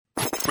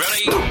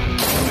Ready?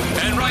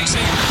 And racing.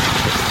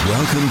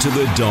 Welcome to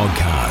the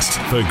Dogcast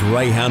for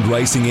Greyhound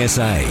Racing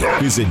SA.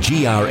 Visit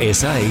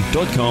grsa.com.au.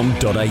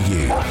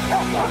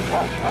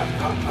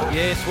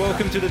 Yes,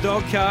 welcome to the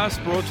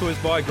Dogcast, brought to us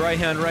by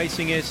Greyhound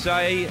Racing SA.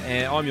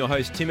 I'm your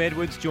host, Tim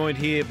Edwards, joined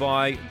here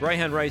by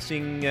Greyhound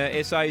Racing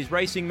SA's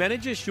racing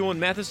manager, Shaun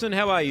Mathieson.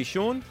 How are you,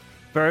 Shaun?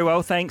 Very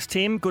well, thanks,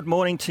 Tim. Good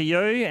morning to you,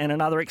 and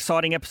another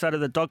exciting episode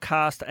of the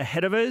Dogcast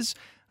ahead of us.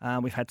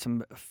 We've had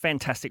some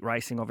fantastic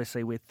racing,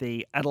 obviously, with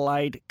the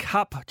Adelaide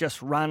Cup just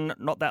run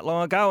not that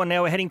long ago, and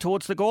now we're heading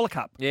towards the Gawler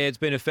Cup. Yeah, it's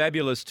been a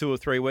fabulous 2 or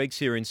 3 weeks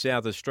here in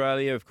South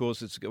Australia. Of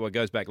course, it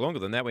goes back longer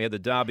than that. We had the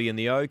Derby and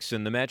the Oaks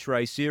and the Match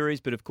Race Series,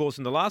 but of course,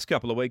 in the last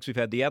couple of weeks, we've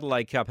had the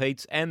Adelaide Cup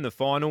heats and the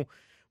final.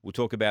 We'll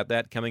talk about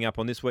that coming up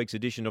on this week's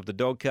edition of the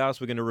Dogcast.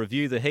 We're going to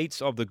review the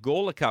heats of the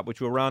Gawler Cup, which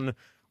will run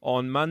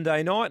on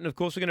Monday night, and of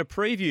course, we're going to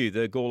preview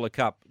the Gawler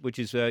Cup, which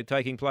is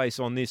taking place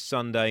on this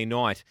Sunday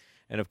night.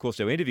 And, of course,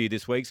 our interview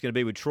this week is going to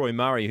be with Troy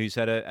Murray, who's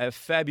had a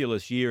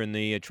fabulous year in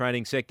the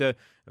training sector.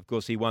 Of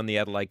course, he won the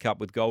Adelaide Cup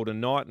with Golden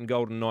Knight, and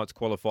Golden Knight's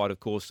qualified, of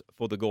course,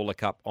 for the Gawler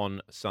Cup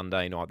on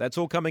Sunday night. That's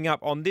all coming up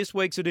on this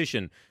week's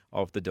edition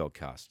of the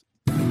Dogcast.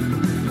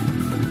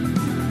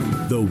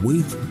 The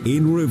Week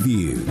in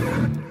Review.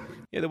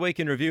 Yeah, the Week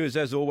in Review,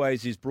 as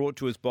always, is brought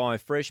to us by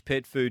Fresh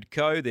Pet Food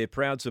Co. They're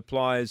proud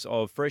suppliers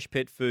of fresh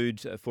pet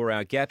food for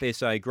our Gap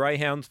SA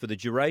greyhounds for the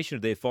duration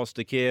of their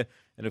foster care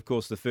and, of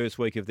course, the first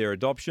week of their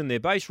adoption. They're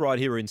based right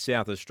here in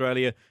South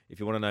Australia. If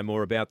you want to know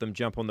more about them,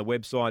 jump on the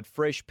website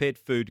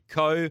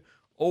freshpetfoodco,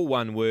 all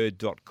one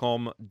word,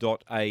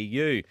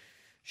 .com.au.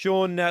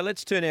 Shaun,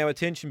 let's turn our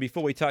attention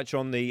before we touch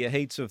on the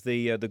heats of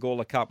the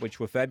Gawler Cup, which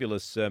were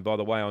fabulous, by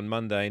the way, on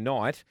Monday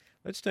night.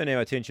 Let's turn our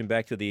attention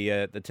back to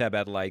the TAB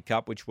Adelaide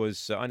Cup, which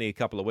was only a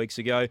couple of weeks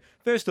ago.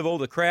 First of all,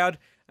 the crowd.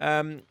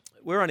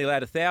 We're only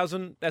allowed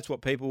 1,000. That's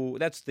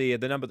the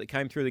number that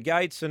came through the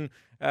gates. And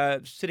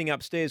sitting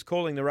upstairs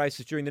calling the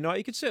races during the night,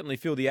 you could certainly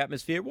feel the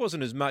atmosphere. It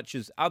wasn't as much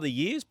as other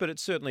years, but it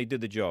certainly did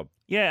the job.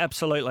 Yeah,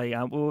 absolutely.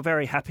 We were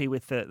very happy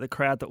with the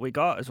crowd that we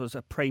got. It was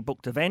a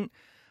pre-booked event,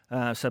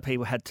 so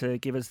people had to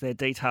give us their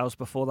details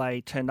before they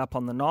turned up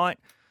on the night.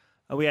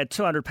 We had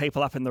 200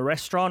 people up in the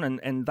restaurant,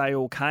 and they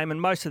all came, and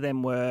most of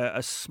them were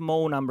a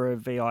small number of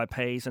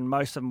VIPs, and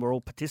most of them were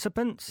all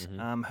participants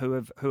who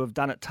have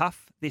done it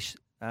tough this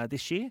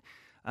year.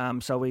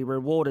 So we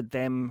rewarded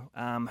them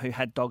who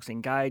had dogs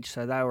engaged,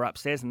 so they were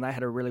upstairs, and they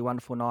had a really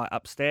wonderful night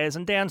upstairs.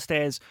 And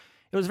downstairs,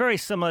 it was very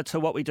similar to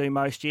what we do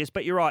most years,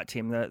 but you're right,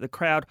 Tim, the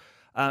crowd,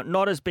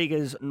 not as big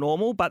as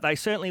normal, but they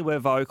certainly were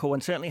vocal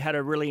and certainly had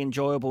a really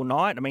enjoyable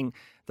night. I mean,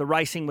 the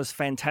racing was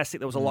fantastic.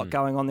 There was a lot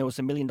going on. There was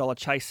the $1 Million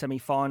Chase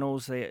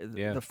semi-finals,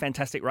 the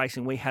fantastic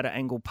racing we had at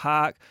Angle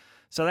Park.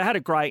 So they had a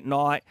great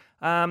night.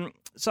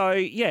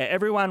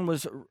 Everyone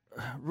was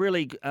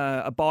really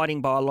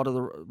abiding by a lot of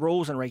the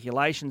rules and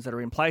regulations that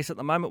are in place at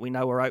the moment. We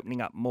know we're opening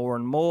up more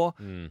and more,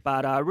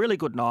 but a really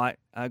good night,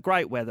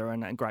 great weather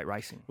and great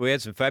racing. We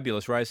had some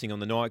fabulous racing on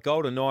the night.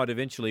 Golden Knight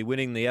eventually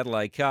winning the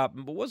Adelaide Cup.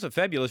 It was a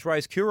fabulous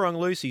race. Coorong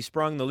Lucy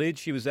sprung the lid.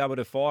 She was able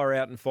to fire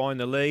out and find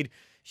the lead.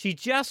 She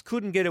just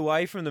couldn't get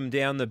away from them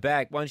down the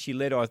back. Once she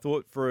led, I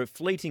thought for a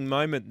fleeting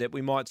moment that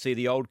we might see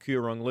the old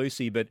Coorong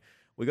Lucy, but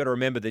we've got to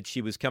remember that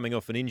she was coming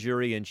off an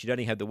injury and she'd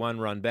only had the one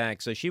run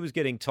back. So she was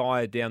getting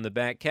tired down the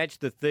back. Catch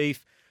the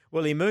Thief,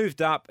 well, he moved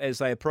up as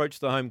they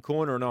approached the home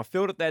corner, and I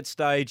felt at that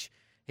stage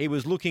he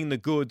was looking the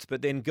goods.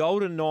 But then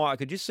Golden Knight, I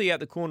could just see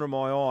out the corner of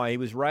my eye, he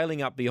was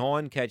railing up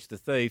behind Catch the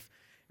Thief.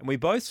 And we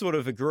both sort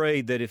of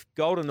agreed that if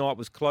Golden Knight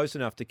was close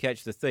enough to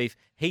Catch the Thief,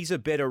 he's a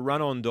better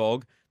run-on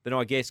dog than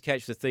I guess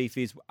Catch the Thief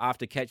is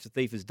after Catch the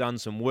Thief has done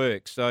some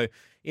work. So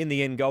in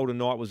the end, Golden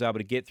Knight was able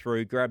to get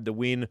through, grab the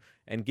win,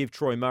 and give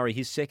Troy Murray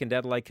his second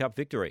Adelaide Cup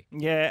victory.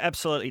 Yeah,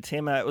 absolutely,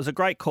 Tim. It was a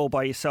great call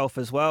by yourself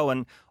as well.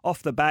 And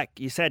off the back,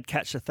 you said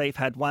Catch the Thief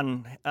had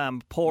one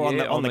paw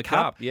on the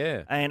cup.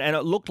 Yeah. And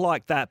it looked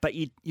like that. But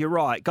you're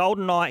right.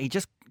 Golden Knight, he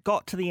just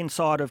got to the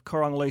inside of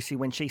Coorong Lucy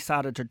when she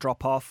started to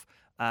drop off.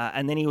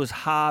 And then he was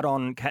hard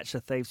on Catch the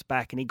Thief's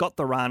back, and he got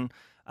the run.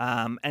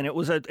 And it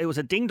was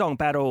a ding-dong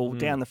battle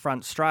down the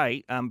front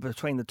straight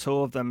between the two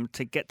of them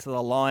to get to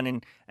the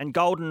line. And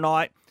Golden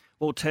Knight,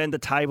 turned the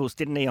tables,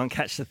 didn't he, on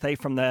Catch the Thief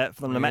from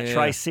the Match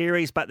Race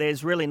Series, but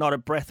there's really not a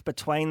breath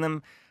between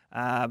them.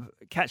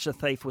 Catch the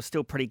Thief was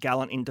still pretty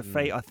gallant in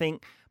defeat. I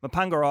think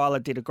Mapunga Isla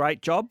did a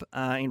great job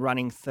in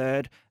running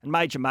third. And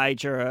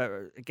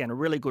Major, again, a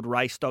really good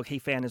race dog. He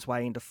found his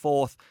way into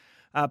fourth.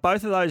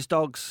 Both of those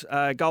dogs,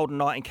 Golden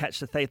Knight and Catch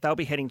the Thief, they'll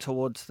be heading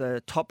towards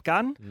the Top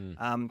Gun.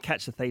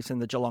 Catch the Thief's in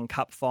the Geelong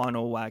Cup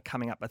final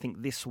coming up, I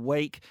think, this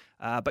week.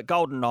 But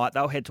Golden Knight,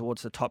 they'll head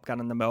towards the Top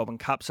Gun in the Melbourne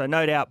Cup. So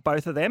no doubt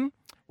both of them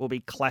will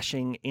be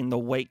clashing in the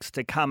weeks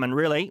to come. And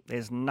really,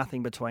 there's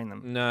nothing between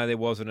them. No, there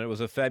wasn't. It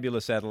was a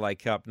fabulous Adelaide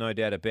Cup, no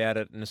doubt about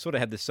it. And it sort of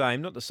had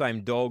not the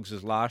same dogs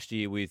as last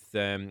year with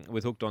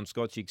Hooked on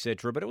Scotch,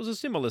 etc. But it was a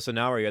similar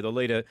scenario. The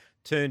leader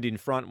turned in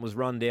front and was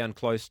run down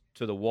close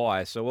to the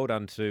wire. So well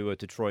done to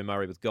Troy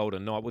Murray with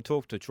Golden Knight. We'll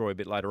talk to Troy a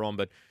bit later on,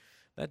 but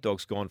that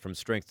dog's gone from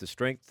strength to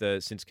strength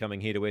since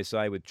coming here to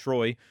SA with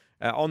Troy.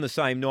 On the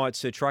same night,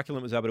 Sir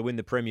Truculent was able to win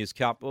the Premier's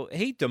Cup. Well,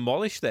 he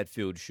demolished that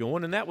field,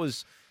 Shaun, and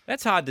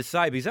that's hard to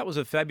say because that was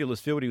a fabulous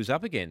field he was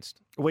up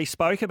against. We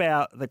spoke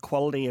about the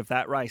quality of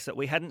that race, that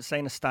we hadn't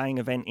seen a staying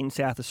event in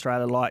South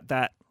Australia like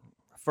that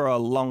for a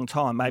long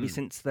time, maybe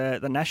since the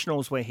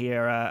Nationals were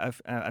here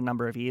a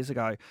number of years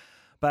ago.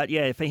 But,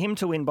 yeah, for him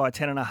to win by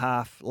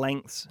 10.5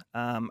 lengths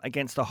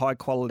against a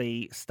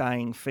high-quality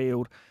staying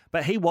field,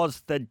 but he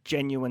was the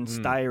genuine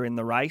stayer in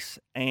the race,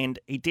 and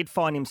he did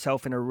find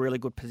himself in a really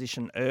good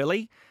position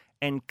early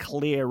and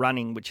clear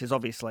running, which is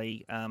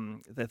obviously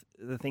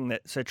the thing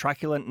that Sir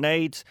Truculent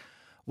needs.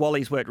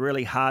 Wally's worked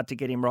really hard to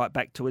get him right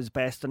back to his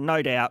best, and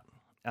no doubt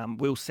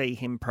we'll see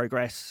him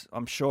progress,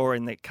 I'm sure,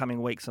 in the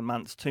coming weeks and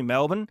months to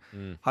Melbourne.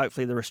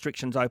 Hopefully the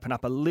restrictions open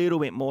up a little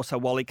bit more so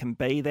Wally can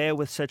be there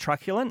with Sir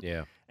Truculent.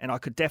 Yeah. And I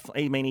could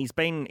definitely, he's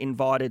been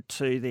invited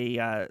to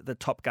the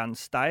Top Gun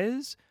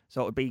Stayers,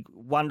 so it would be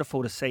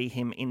wonderful to see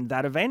him in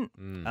that event.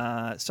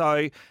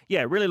 So,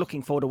 yeah, really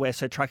looking forward to where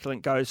Sir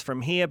Truculent goes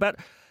from here. But,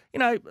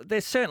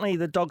 there's certainly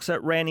the dogs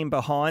that ran in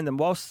behind them.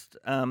 Whilst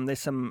there's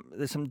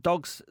some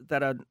dogs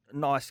that are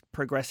nice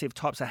progressive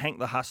types. So Hank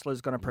the Hustler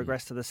is going to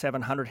progress to the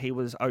 700. He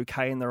was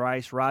okay in the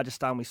race.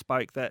 Rajasthan, we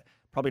spoke that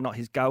probably not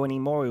his go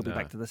anymore. He'll be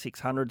back to the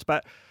 600s.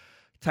 But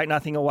take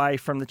nothing away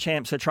from the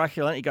champ, Sir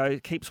Truculent. He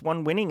keeps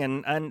one winning,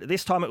 and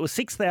this time it was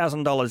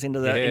 $6,000 into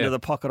the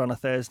pocket on a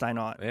Thursday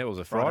night. Yeah, it was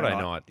a Friday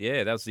night.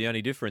 Yeah, that's the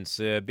only difference.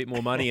 A bit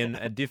more money and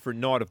a different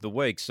night of the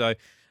week. So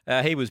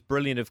he was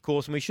brilliant, of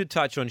course. And we should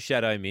touch on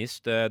Shadow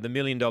Mist, the $1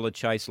 million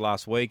chase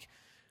last week.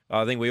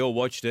 I think we all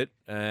watched it.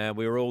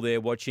 We were all there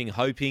watching,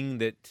 hoping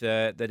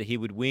that he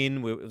would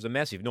win. It was a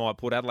massive night.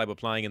 Port Adelaide were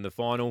playing in the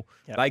final.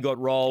 Yep. They got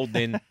rolled.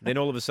 Then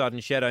all of a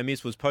sudden, Shadow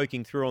Mist was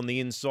poking through on the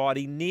inside.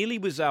 He nearly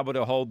was able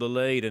to hold the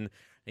lead, and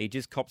he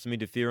just copped some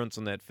interference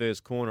on that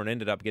first corner and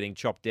ended up getting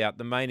chopped out.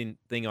 The main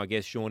thing, I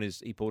guess, Shaun, is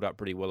he pulled up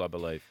pretty well, I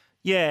believe.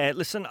 Yeah,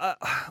 listen,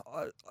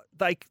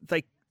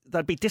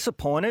 they'd be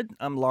disappointed,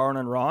 Lauren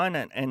and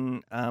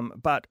Ryan,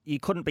 but you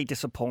couldn't be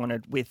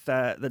disappointed with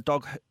the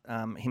dog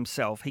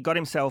himself. He got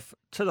himself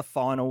to the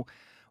final,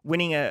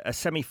 winning a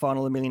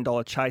semi-final, $1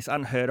 million chase,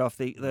 unheard of.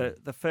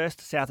 The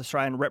first South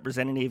Australian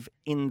representative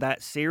in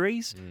that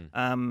series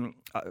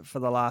for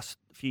the last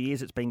few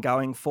years it's been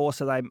going for.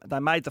 So they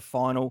made the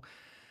final.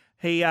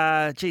 He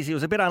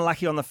was a bit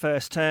unlucky on the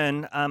first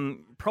turn.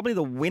 Probably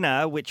the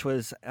winner, which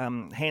was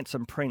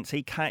Handsome Prince,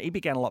 he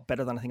began a lot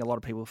better than I think a lot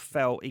of people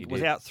felt. He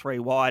was out 3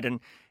 wide,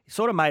 and he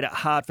sort of made it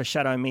hard for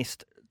Shadow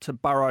Mist to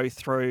burrow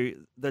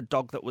through the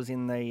dog that was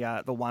in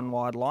the 1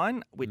 wide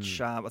line,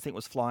 which I think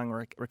was Flying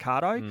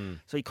Ricardo.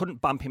 So he couldn't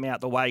bump him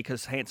out the way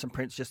because Handsome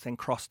Prince just then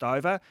crossed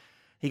over.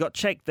 He got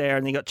checked there,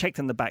 and he got checked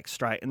in the back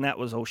straight, and that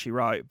was all she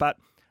wrote. But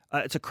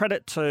it's a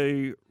credit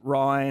to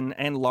Ryan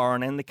and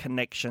Lauren and the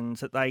connections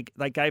that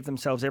they gave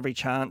themselves every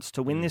chance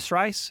to win this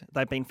race.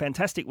 They've been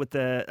fantastic with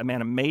the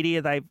amount of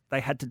media they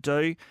had to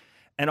do,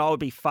 and I would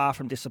be far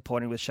from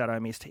disappointed with Shadow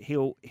Mist.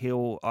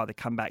 He'll either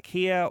come back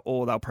here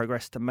or they'll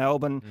progress to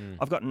Melbourne.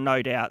 I've got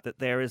no doubt that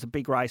there is a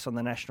big race on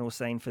the national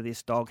scene for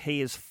this dog.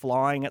 He is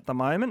flying at the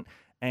moment,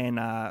 and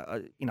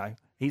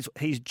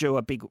He's due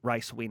a big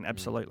race win,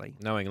 absolutely.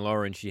 Knowing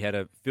Lauren, she had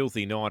a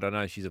filthy night. I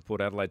know she's a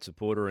Port Adelaide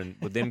supporter, and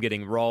with them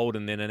getting rolled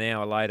and then an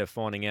hour later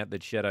finding out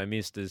that Shadow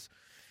Mist is,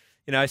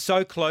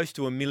 so close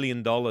to $1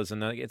 million,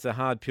 and it's a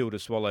hard pill to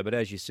swallow. But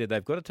as you said,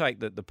 they've got to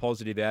take the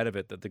positive out of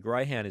it, that the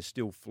greyhound is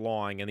still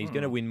flying and he's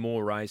going to win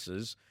more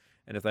races.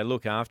 And if they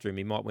look after him,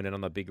 he might win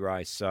another big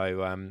race.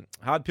 So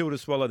hard pill to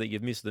swallow that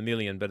you've missed the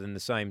million, but in the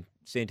same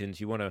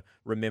sentence, you want to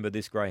remember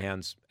this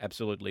greyhound's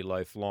absolutely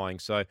low flying.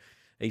 So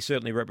he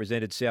certainly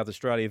represented South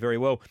Australia very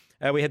well.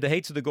 We had the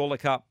heats of the Gawler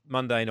Cup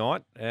Monday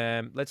night.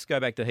 Let's go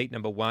back to heat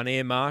number 1.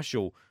 Air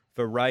Marshal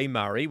for Ray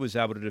Murray was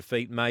able to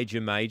defeat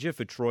Major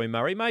for Troy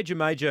Murray.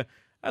 Major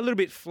a little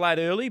bit flat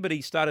early, but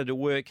he started to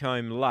work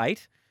home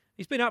late.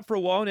 He's been up for a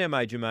while now,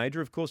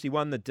 Major. Of course, he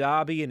won the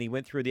Derby and he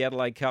went through the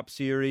Adelaide Cup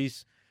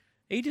series.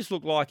 He just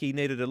looked like he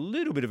needed a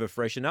little bit of a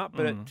freshen up,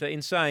 but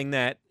in saying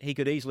that, he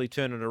could easily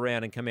turn it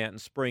around and come out and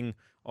spring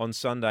on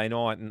Sunday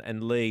night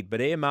and lead.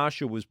 But Air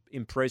Marshal was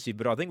impressive,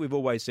 but I think we've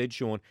always said,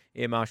 Shaun,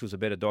 Air Marshal's a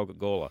better dog at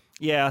Gawler.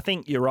 Yeah, I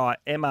think you're right.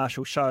 Air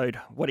Marshal showed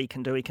what he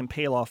can do. He can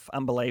peel off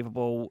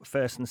unbelievable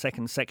first and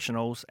second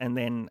sectionals and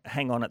then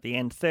hang on at the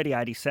end.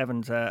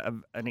 30.87's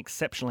an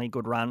exceptionally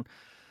good run.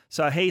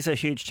 So he's a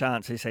huge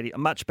chance, he said. A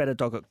much better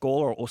dog at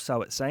Gawler, or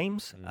so it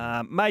seems.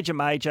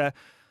 Major,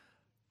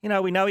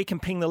 we know he can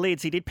ping the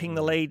leads. He did ping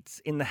the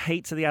leads in the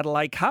heats of the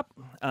Adelaide Cup,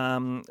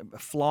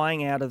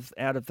 flying out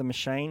of the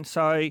machine.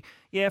 So,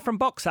 yeah, from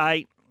box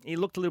 8, he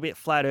looked a little bit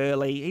flat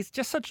early. He's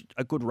just such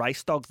a good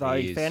race dog, though.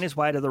 He found his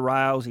way to the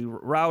rails. He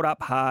railed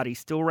up hard. He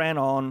still ran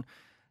on.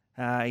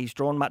 He's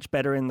drawn much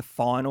better in the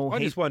final. I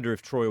just wonder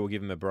if Troy will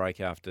give him a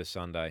break after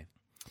Sunday.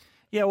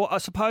 Yeah, well, I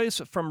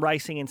suppose from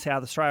racing in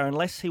South Australia,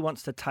 unless he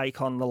wants to take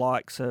on the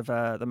likes of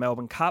the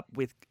Melbourne Cup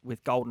with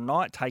Golden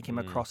Knight, take him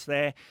across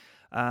there.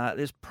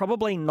 There's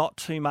probably not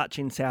too much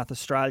in South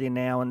Australia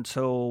now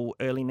until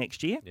early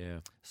next year. Yeah.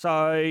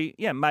 So,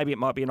 yeah, maybe it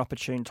might be an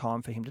opportune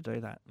time for him to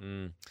do that.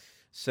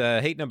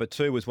 So heat number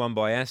 2 was won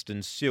by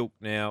Aston Silk.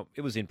 Now,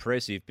 it was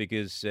impressive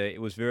because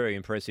it was very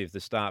impressive the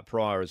start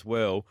prior as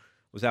well.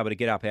 Was able to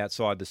get up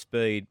outside the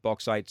speed.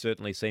 Box 8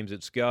 certainly seems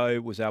its go.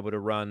 Was able to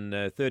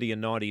run 30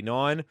 and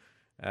 99.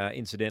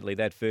 Incidentally,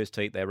 that first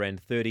heat, they ran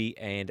 30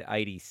 and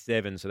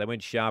 87. So they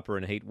went sharper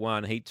in heat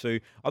 1. Heat 2,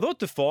 I thought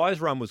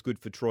Defy's run was good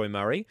for Troy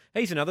Murray.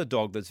 He's another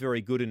dog that's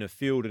very good in a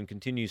field and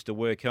continues to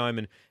work home.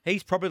 And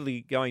he's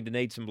probably going to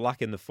need some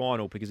luck in the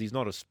final because he's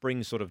not a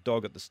spring sort of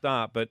dog at the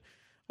start. But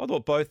I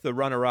thought both the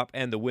runner-up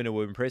and the winner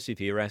were impressive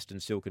here,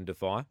 Aston Silk and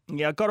Defy.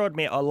 Yeah, I've got to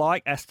admit, I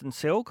like Aston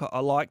Silk. I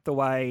like the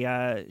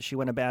way she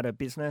went about her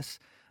business.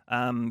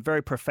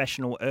 Very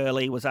professional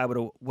early, was able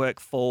to work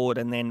forward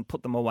and then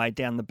put them away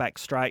down the back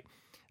straight.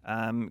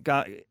 And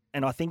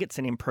I think it's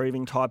an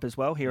improving type as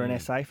well here in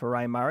SA for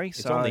Ray Murray.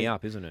 It's on the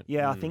up, isn't it?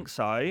 Yeah, I think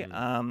so.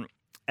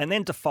 And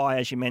then Defy,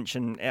 as you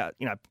mentioned,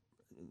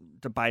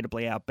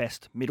 debatably our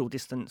best middle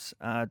distance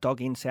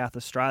dog in South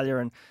Australia,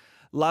 and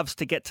loves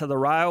to get to the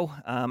rail,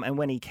 and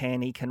when he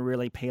can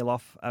really peel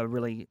off a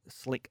really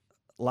slick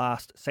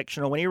last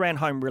sectional. When he ran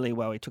home really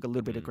well, he took a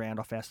little bit of ground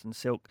off Aston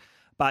Silk.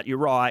 But you're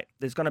right,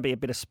 there's going to be a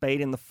bit of speed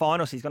in the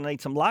finals. He's going to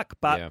need some luck,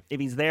 but if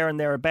he's there and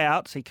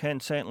thereabouts, he can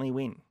certainly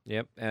win.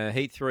 Yep.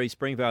 Heat 3,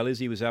 Springvale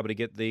Izzy was able to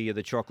get the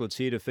chocolates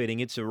here, defeating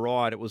It's a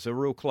Right. It was a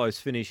real close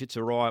finish. It's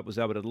a Right was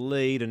able to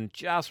lead and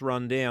just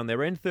run down. They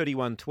ran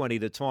 31.20.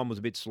 The time was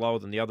a bit slower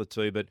than the other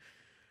two, but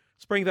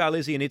Springvale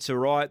Izzy and It's a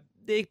Right,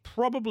 they're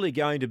probably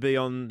going to be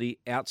on the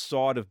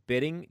outside of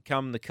betting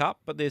come the Cup,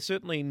 but they're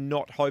certainly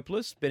not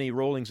hopeless. Benny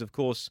Rawlings, of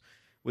course,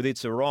 with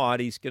It's a Right,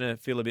 he's going to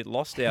feel a bit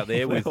lost out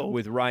there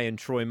with Ray and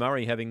Troy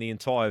Murray having the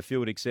entire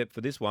field except for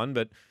this one.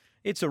 But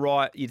It's a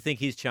Right, you'd think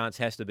his chance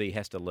has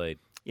to lead.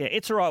 Yeah,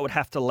 It's a Right would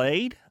have to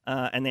lead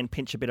and then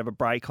pinch a bit of a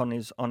break on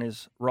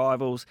his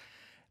rivals.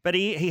 But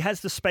he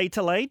has the speed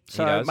to lead,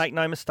 so make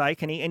no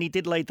mistake, and he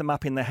did lead them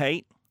up in the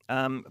heat.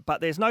 But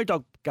there's no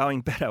dog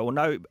going better or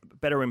no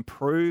better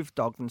improved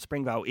dog than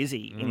Springvale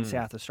Izzy in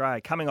South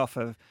Australia, coming off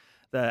of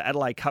the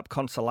Adelaide Cup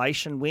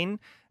consolation win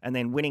and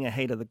then winning a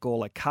heat of the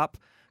Gawler Cup.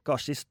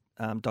 Gosh, this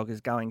dog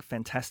is going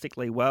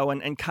fantastically well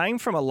and came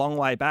from a long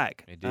way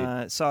back. It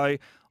did. So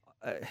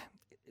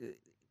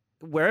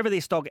wherever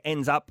this dog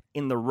ends up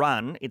in the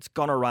run, it's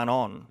going to run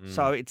on.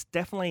 So it's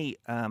definitely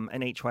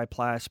an each-way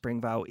player,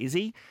 Springvale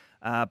Izzy.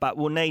 But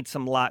we'll need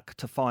some luck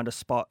to find a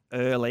spot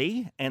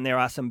early, and there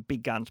are some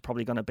big guns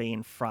probably going to be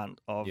in front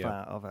of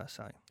her.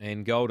 So.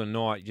 And Golden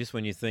Knight, just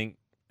when you think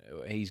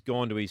he's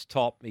gone to his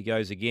top, he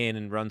goes again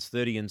and runs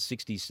 30 and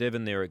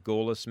 67 there at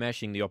Gawler,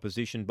 smashing the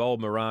opposition. Bold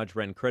Mirage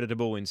ran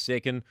creditable in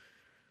second,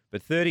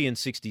 but 30 and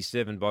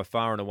 67 by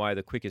far and away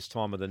the quickest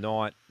time of the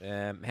night.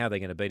 How are they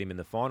going to beat him in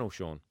the final,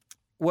 Shaun?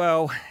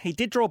 Well, he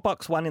did draw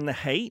box 1 in the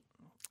heat.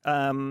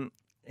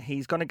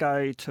 He's going to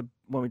go to,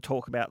 when we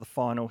talk about the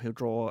final, he'll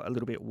draw a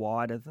little bit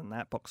wider than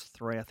that. Box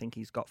 3, I think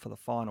he's got for the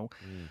final.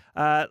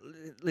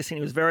 Listen,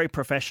 he was very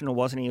professional,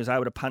 wasn't he? He was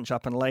able to punch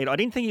up and lead. I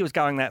didn't think he was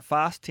going that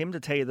fast, Tim, to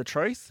tell you the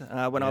truth.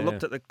 When I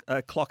looked at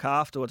the clock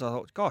afterwards, I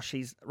thought, gosh,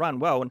 he's run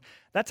well. And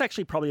that's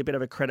actually probably a bit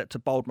of a credit to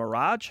Bold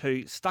Mirage,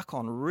 who stuck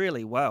on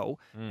really well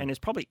and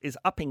is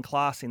up in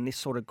class in this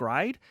sort of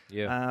grade.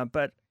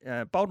 But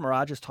Bold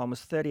Mirage's time was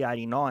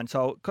 30.89.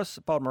 So because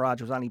Bold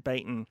Mirage was only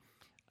beaten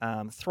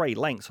 3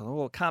 lengths. I thought,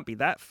 well, it can't be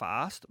that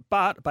fast.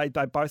 But they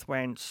both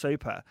ran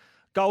super.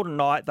 Golden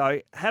Knight, though,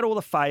 had all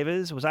the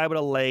favours, was able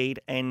to lead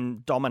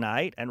and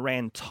dominate and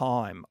ran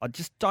time. I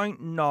just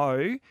don't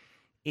know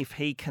if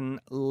he can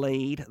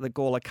lead the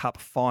Gawler Cup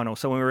final.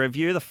 So when we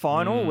review the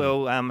final,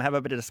 we'll have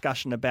a bit of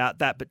discussion about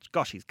that. But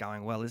gosh, he's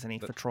going well, isn't he,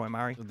 for Troy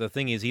Murray? The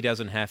thing is, he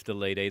doesn't have to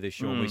lead either,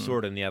 Shaun. We saw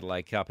it in the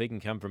Adelaide Cup. He can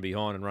come from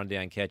behind and run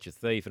down, catch a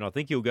thief. And I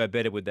think he'll go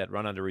better with that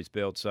run under his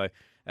belt. So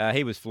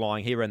he was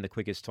flying. He ran the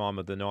quickest time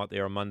of the night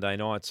there on Monday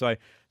night. So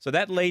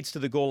that leads to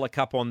the Gawler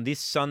Cup on this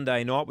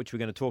Sunday night, which we're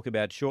going to talk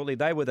about shortly.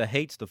 They were the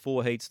heats, the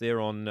 4 heats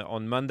there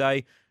on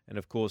Monday. And,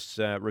 of course,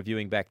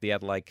 reviewing back the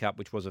Adelaide Cup,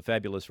 which was a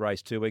fabulous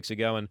race 2 weeks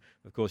ago. And,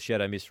 of course,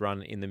 Shadow Miss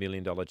run in the $1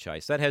 Million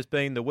Chase. That has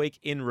been the week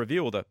in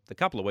review, or the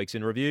couple of weeks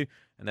in review.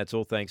 And that's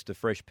all thanks to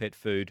Fresh Pet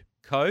Food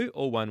Co.,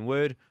 all one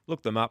word.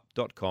 Look them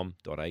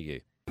up.com.au.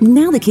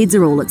 Now the kids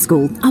are all at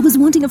school, I was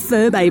wanting a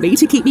fur baby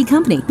to keep me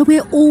company, but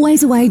we're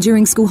always away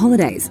during school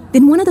holidays.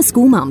 Then one of the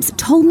school mums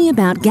told me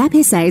about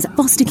GRSA's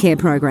foster care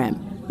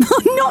program.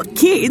 Not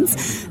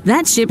kids.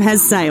 That ship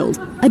has sailed.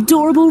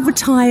 Adorable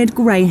retired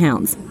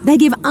greyhounds. They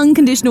give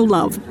unconditional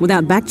love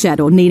without backchat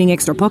or needing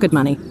extra pocket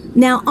money.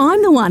 Now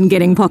I'm the one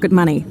getting pocket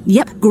money.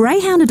 Yep,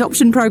 Greyhound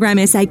Adoption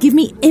Program SA give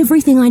me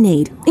everything I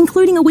need,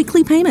 including a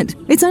weekly payment.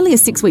 It's only a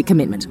 6-week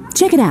commitment.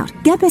 Check it out,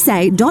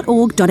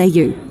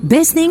 gapsa.org.au.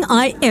 Best thing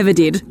I ever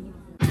did.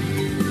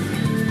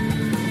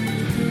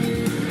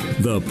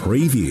 The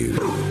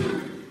preview.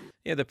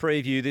 Yeah, the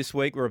preview this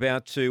week, we're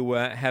about to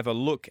have a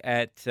look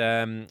at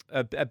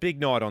a big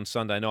night on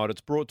Sunday night.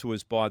 It's brought to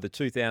us by the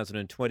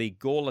 2020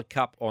 Gawler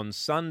Cup on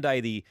Sunday,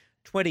 the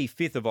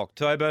 25th of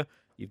October.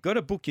 You've got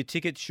to book your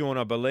tickets, Shaun,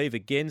 I believe,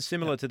 again,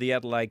 similar to the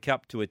Adelaide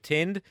Cup to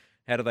attend.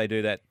 How do they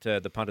do that,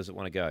 the punters that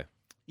want to go?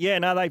 Yeah,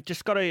 no, they've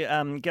just got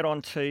to get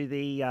onto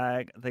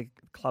the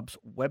club's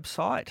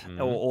website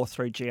or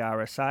through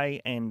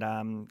GRSA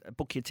and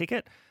book your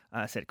ticket.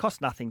 So it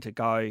costs nothing to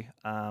go,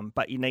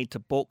 but you need to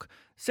book.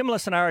 Similar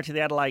scenario to the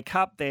Adelaide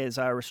Cup. There's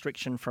a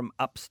restriction from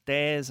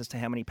upstairs as to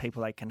how many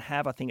people they can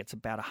have. I think it's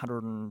about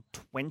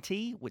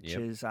 120, which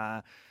is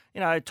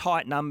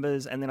tight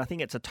numbers, and then I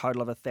think it's a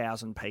total of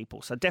 1,000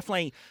 people. So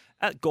definitely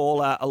at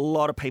Gawler, a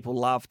lot of people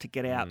love to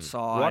get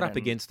outside. Right up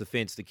against the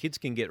fence. The kids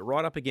can get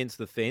right up against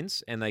the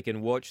fence and they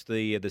can watch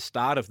the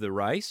start of the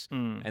race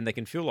and they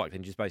can feel like they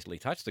can just basically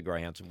touch the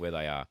greyhounds from where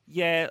they are.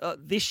 Yeah,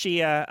 this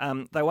year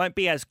they won't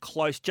be as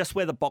close just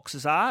where the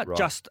boxes are. Right.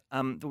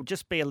 There'll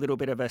just be a little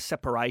bit of a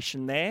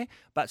separation there,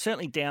 but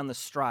certainly down the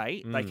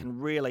straight they can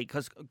really,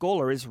 because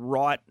Gawler is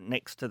right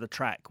next to the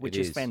track, which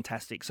is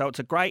fantastic. So it's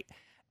a great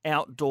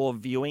outdoor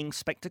viewing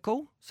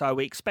spectacle. So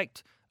we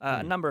expect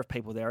a number of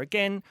people there.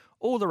 Again,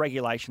 all the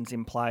regulations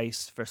in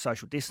place for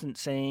social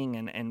distancing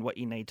and what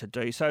you need to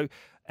do. So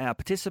our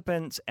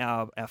participants,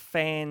 our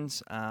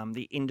fans,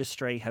 the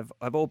industry have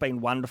all been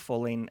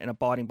wonderful in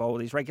abiding by all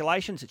these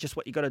regulations. It's just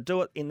what you got to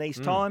do it in these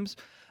times.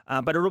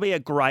 But it'll be a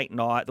great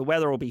night. The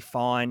weather will be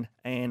fine.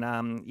 And,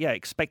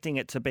 expecting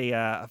it to be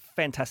a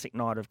fantastic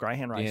night of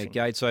greyhound racing.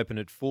 Yeah, gates open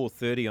at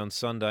 4:30 on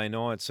Sunday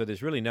night, so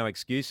there's really no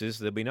excuses.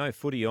 There'll be no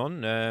footy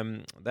on.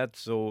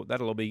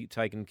 That'll all be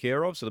taken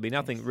care of. So there'll be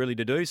nothing really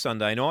to do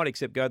Sunday night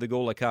except go to the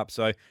Gawler Cup.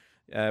 So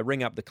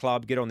ring up the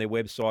club, get on their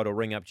website or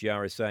ring up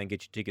GRSA and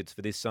get your tickets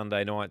for this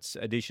Sunday night's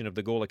edition of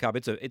the Gawler Cup.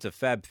 It's a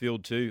fab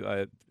field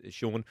too,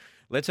 Shaun.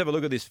 Let's have a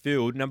look at this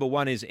field. Number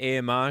 1 is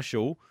Air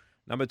Marshal.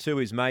 Number 2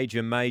 is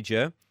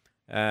Major.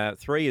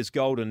 3 is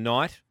Golden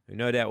Knight, who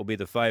no doubt will be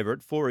the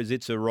favourite. 4 is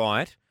It's a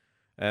Right.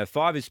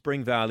 5 is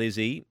Springvale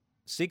Izzy.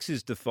 6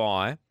 is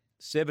Defy.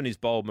 7 is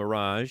Bold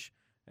Mirage.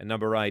 And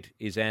number 8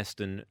 is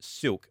Aston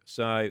Silk.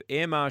 So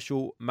Air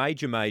Marshal,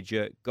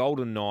 Major,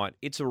 Golden Knight,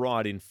 It's a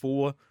Right in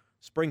 4,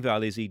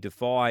 Springvale Izzy,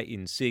 Defy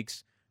in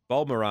 6,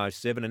 Bold Mirage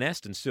 7, and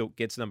Aston Silk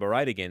gets number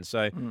 8 again.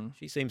 So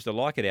she seems to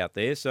like it out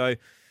there. So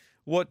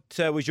what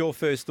was your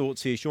first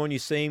thoughts here, Shaun? You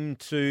seemed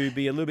to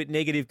be a little bit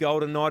negative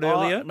Golden Knight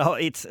earlier. No,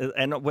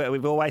 and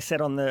we've always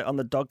said on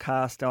the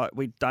Dogcast,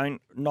 we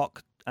don't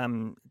knock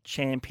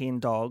champion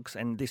dogs,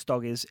 and this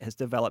dog has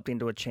developed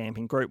into a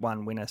champion Group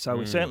 1 winner. So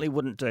we certainly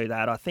wouldn't do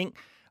that. I think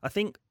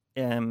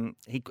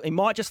he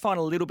might just find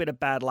a little bit of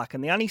bad luck,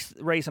 and the only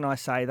reason I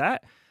say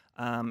that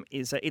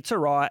is that It's a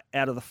Right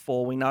out of the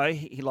 4. We know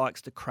he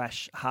likes to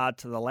crash hard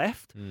to the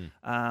left,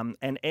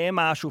 and Air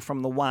Marshal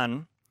from the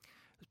 1.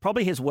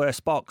 Probably his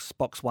worst box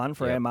 1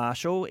 for Air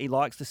Marshal. He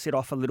likes to sit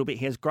off a little bit.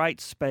 He has great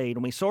speed.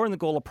 And we saw in the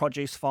Gawler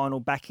Produce final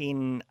back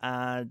in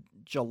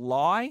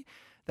July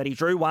that he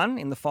drew one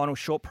in the final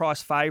short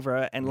price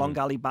favourite and Long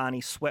Gully Barney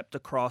swept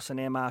across and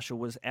Air Marshal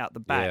was out the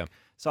back. Yeah.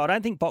 So I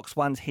don't think box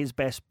 1's his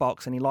best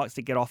box and he likes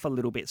to get off a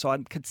little bit. So I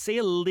could see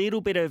a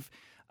little bit of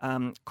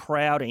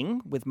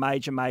crowding with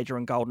Major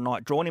and Golden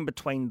Knight drawn in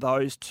between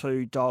those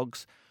two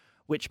dogs,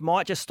 which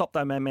might just stop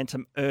their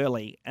momentum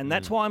early. And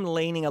that's why I'm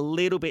leaning a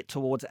little bit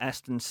towards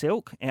Aston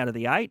Silk out of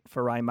the 8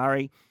 for Ray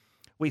Murray.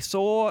 We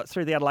saw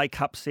through the Adelaide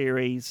Cup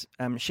series,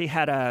 she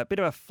had a bit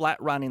of a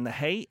flat run in the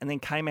heat and then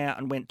came out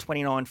and went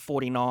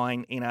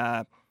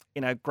 29.49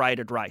 in a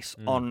graded race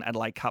on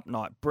Adelaide Cup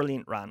night.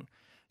 Brilliant run.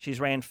 She's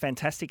ran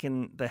fantastic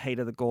in the heat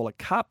of the Gawler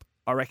Cup.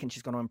 I reckon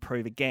she's going to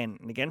improve again.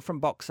 And again, from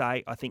box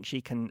 8, I think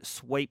she can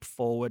sweep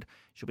forward.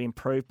 She'll be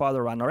improved by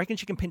the run. I reckon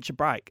she can pinch a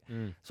break.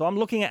 So I'm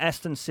looking at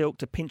Aston Silk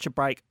to pinch a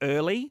break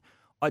early.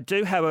 I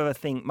do, however,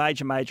 think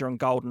Major and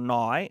Golden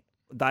Knight,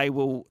 they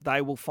will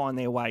find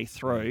their way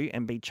through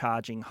and be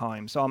charging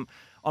home. So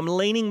I'm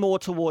leaning more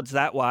towards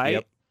that way.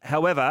 Yep.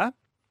 However,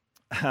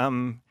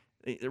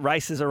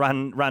 races are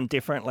run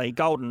differently.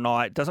 Golden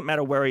Knight, doesn't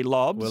matter where he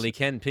lobs. Well, he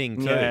can ping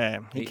too.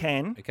 Yeah, he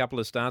can. A couple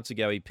of starts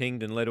ago, he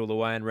pinged and led all the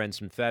way and ran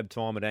some fab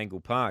time at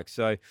Angle Park.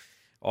 So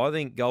I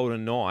think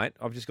Golden Knight,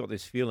 I've just got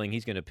this feeling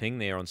he's going to ping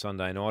there on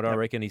Sunday night. I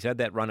reckon he's had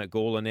that run at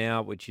Gawler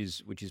now, which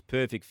is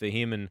perfect for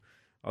him, and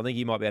I think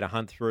he might be able to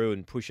hunt through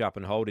and push up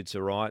and hold It's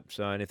a Right.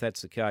 So, and if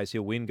that's the case,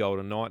 he'll win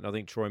Golden Knight, and I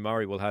think Troy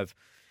Murray will have.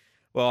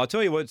 Well, I'll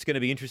tell you what's going to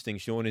be interesting,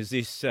 Shaun, is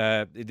this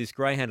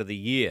Greyhound of the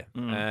Year.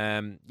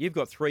 You've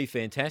got 3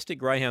 fantastic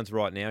Greyhounds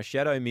right now,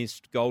 Shadow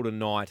Mist, Golden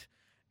Knight,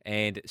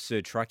 and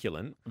Sir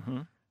Truculent.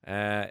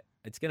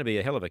 It's going to be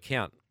a hell of a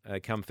count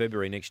come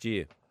February next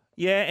year.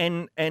 Yeah,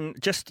 and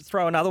just to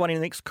throw another one in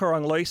the mix,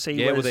 Kurong Lucy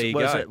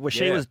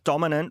she was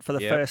dominant for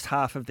the first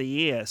half of the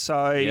year.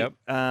 So,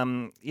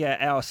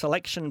 our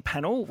selection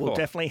panel will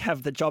definitely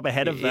have the job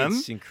ahead of them.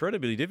 It's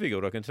incredibly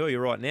difficult, I can tell you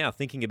right now,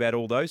 thinking about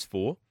all those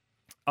 4.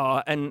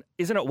 And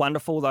isn't it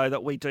wonderful, though,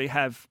 that we do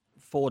have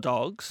 4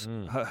 dogs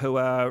who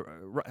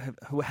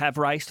have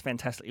raced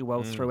fantastically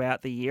well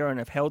throughout the year and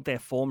have held their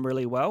form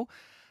really well.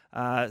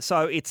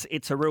 So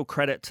it's a real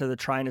credit to the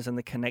trainers and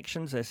the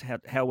connections as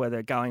how well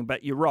they're going.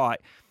 But you're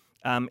right.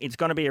 It's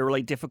going to be a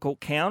really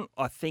difficult count.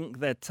 I think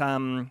that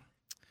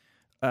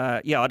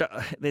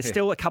there's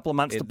still a couple of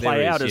months to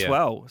play out as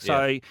well.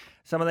 So Yeah.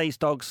 some of these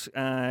dogs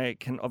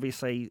can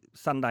obviously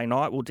Sunday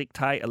night will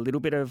dictate a little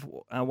bit of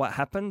what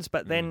happens,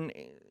 but then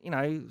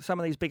some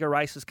of these bigger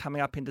races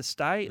coming up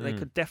interstate, they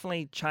could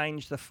definitely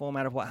change the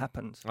format of what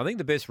happens. I think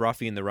the best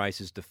roughie in the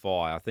race is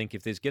Defy. I think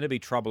if there's going to be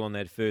trouble on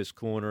that first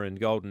corner and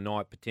Golden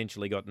Knight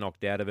potentially got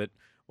knocked out of it,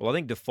 well, I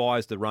think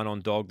Defy's the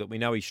run-on dog that we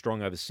know he's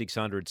strong over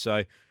 600,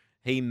 so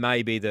he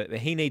may be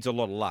he needs a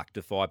lot of luck,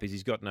 Defy, because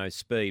he's got no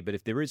speed. But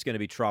if there is going to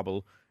be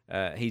trouble,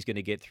 he's going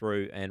to get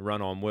through and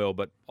run on well.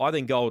 But I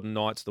think Golden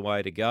Knight's the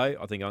way to go.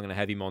 I think I'm going to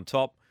have him on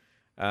top.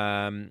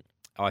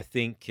 I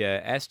think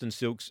Aston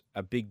Silk's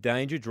a big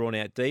danger, drawn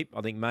out deep.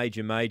 I think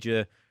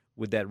Major,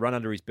 with that run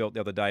under his belt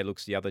the other day,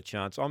 looks the other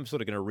chance. I'm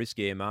sort of going to risk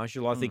Air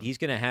Marshal. I think he's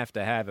going to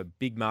have a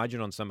big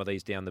margin on some of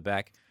these down the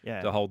back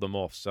to hold them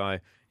off. So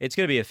it's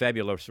going to be a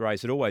fabulous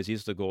race. It always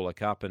is, the Gawler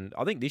Cup. And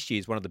I think this year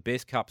is one of the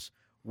best cups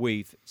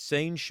we've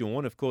seen,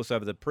 Shaun. Of course,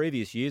 over the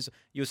previous years,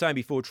 you were saying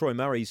before, Troy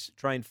Murray's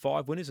trained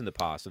 5 winners in the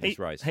past of this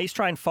race. He's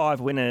trained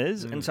 5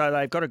 winners, and so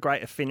they've got a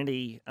great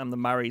affinity, the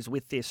Murrays,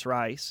 with this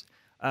race.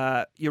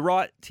 You're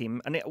right,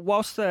 Tim. And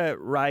whilst the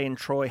Ray and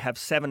Troy have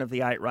 7 of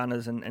the 8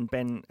 runners, and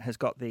Ben has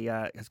got the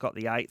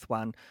 8th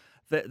one,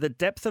 the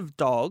depth of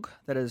dog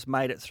that has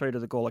made it through to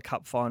the Gawler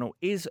Cup final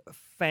is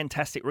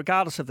fantastic,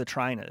 regardless of the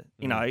trainer.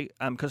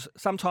 Because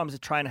sometimes the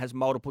trainer has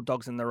multiple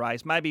dogs in the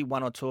race. Maybe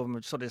 1 or 2 of them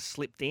have sort of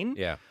slipped in.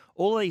 Yeah.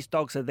 All of these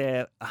dogs are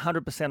there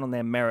 100% on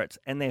their merits,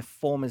 and their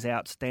form is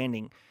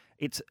outstanding.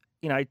 It's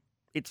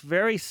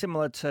very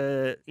similar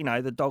to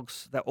the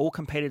dogs that all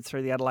competed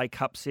through the Adelaide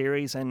Cup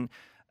series, and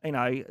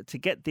to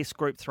get this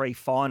Group 3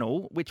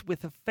 final, which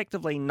with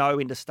effectively no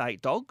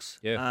interstate dogs,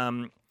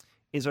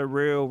 is a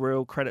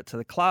real credit to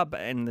the club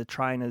and the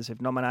trainers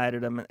who've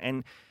nominated them.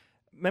 And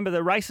remember,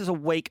 the race is a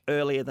week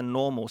earlier than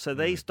normal, so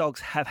these dogs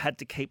have had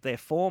to keep their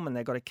form, and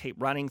they've got to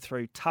keep running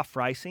through tough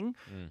racing.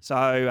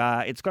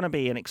 So it's going to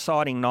be an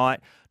exciting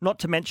night. Not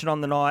to mention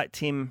on the night,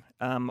 Tim,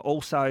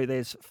 also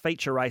there's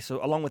feature race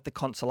along with the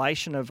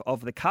consolation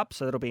of the Cup,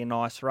 so that'll be a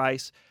nice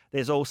race.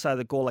 There's also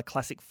the Gawler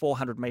Classic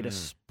 400-metre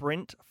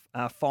sprint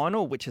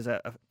final, which is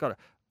got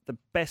the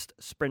best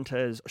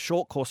sprinters,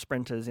 short course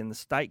sprinters in the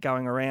state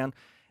going around.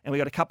 And we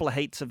got a couple of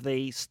heats of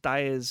the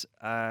Stayers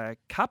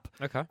Cup.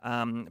 Okay.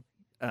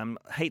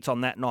 Heats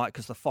on that night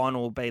because the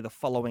final will be the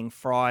following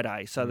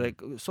Friday. So the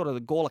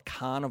Gawler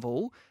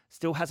Carnival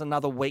still has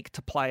another week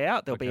to play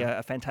out. There'll be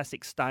a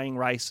fantastic staying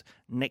race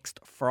next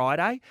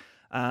Friday.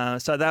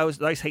 So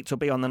those heats will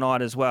be on the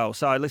night as well.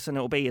 So listen,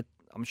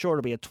 I'm sure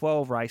it'll be a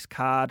 12-race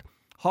card,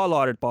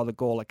 highlighted by the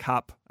Gawler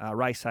Cup,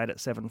 race 8 at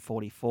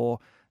 7:44.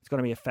 It's going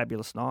to be a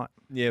fabulous night.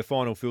 Yeah,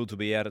 final fields will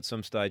be out at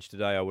some stage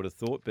today, I would have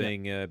thought,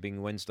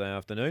 being Wednesday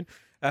afternoon.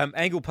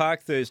 Angle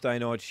Park Thursday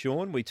night,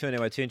 Shaun, we turn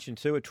our attention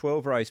to a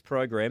 12-race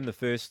program. The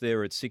first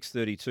there at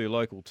 6:32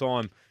 local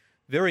time.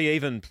 Very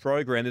even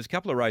program. There's a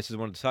couple of races I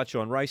wanted to touch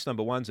on. Race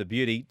number 1's a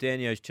beauty.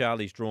 Daniel's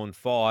Charlie's drawn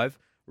 5.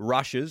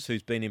 Rushes,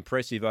 who's been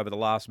impressive over the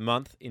last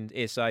month in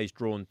SA's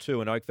drawn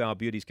 2, and Oakvale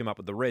Beauty's come up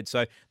with the red.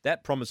 So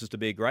that promises to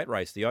be a great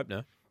race, the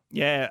opener.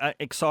 Yeah,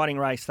 exciting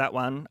race, that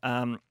one.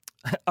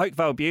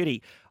 Oakvale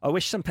Beauty. I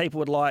wish some people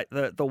would like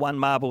the one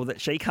marble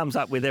that she comes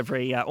up with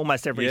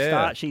almost every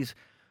start. She's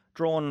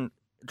drawn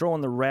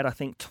the red, I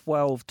think,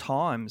 12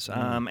 times,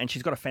 and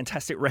she's got a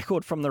fantastic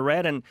record from the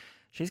red, and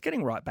she's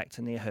getting right back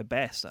to near her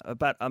best.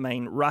 But, I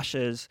mean,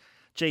 Rushes,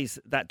 geez,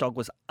 that dog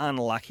was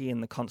unlucky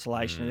in the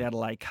consolation of the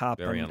Adelaide Cup,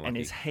 and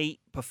his heat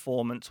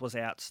performance was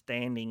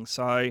outstanding.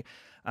 So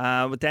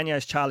with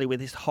Daniel's Charlie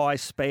with his high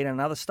speed and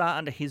another start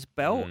under his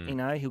belt,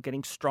 he's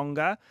getting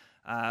stronger.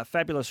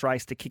 Fabulous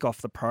race to kick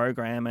off the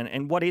program,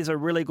 and what is a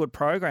really good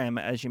program,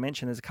 as you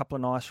mentioned. There's a couple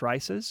of nice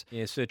races.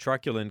 Yeah, Sir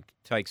Truculent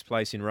takes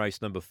place in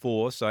race number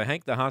 4. So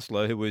Hank the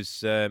Hustler, who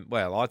was, I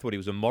thought he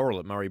was immoral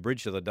at Murray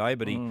Bridge the other day,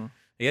 but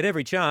he had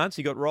every chance.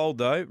 He got rolled,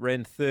 though,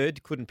 ran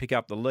 3rd, couldn't pick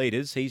up the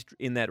leaders. He's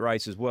in that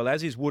race as well,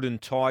 as is Wooden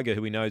Tiger,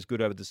 who we know is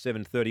good over the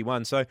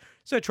 7:31. So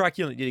Sir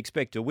Truculent you'd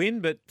expect to win,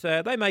 but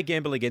they may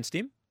gamble against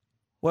him.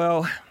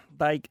 Well,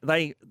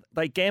 they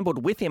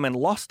gambled with him and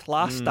lost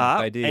last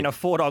start in a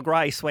 4-dog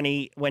race when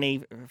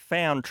he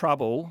found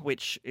trouble,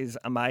 which is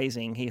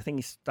amazing. I think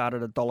he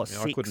started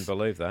 $1.06. I couldn't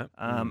believe that.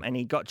 And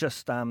he got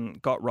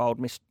rolled.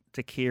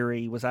 Mr.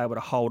 Kiri was able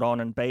to hold on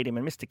and beat him,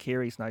 and Mr.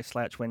 Kiri's no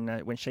slouch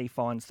when she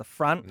finds the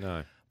front.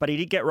 No, but he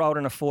did get rolled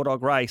in a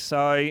 4-dog race.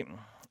 So,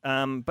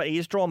 but he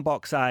is drawn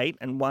box 8,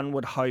 and one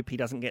would hope he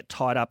doesn't get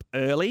tied up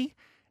early,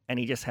 and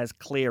he just has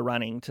clear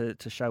running to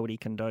show what he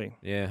can do.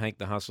 Yeah, Hank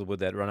the Hustle with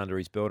that run under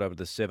his belt over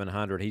the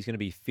 700. He's going to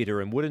be fitter,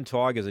 and Wooden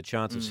Tiger's a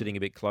chance of sitting a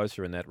bit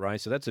closer in that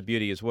race, so that's a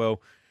beauty as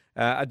well.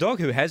 A dog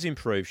who has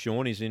improved,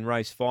 Shaun, is in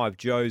race 5,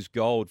 Joe's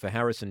Gold for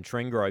Harrison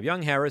Trengrove.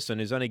 Young Harrison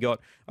has only got,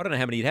 I don't know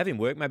how many he'd have him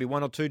work, maybe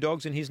 1 or 2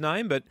 dogs in his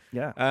name, but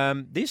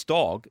this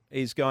dog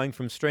is going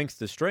from strength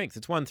to strength.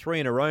 It's won 3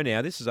 in a row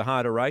now. This is a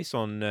harder race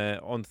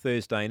on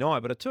Thursday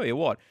night, but I tell you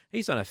what,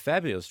 he's done a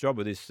fabulous job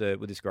with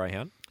this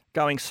greyhound.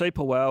 Going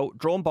super well,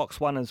 drawn box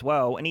 1 as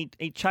well, and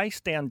he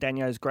chased down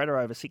Daniel's Greta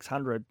over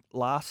 600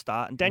 last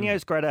start, and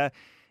Daniel's Greta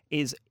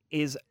is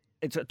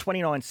it's a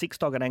 29.6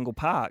 dog at Angle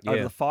Park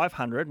over the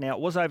 500. Now, it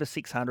was over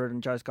 600,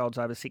 and Joe's Gold's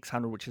over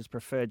 600, which is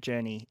preferred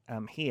journey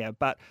here.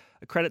 But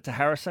a credit to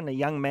Harrison, a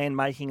young man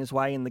making his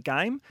way in the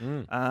game,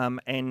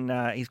 and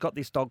he's got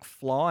this dog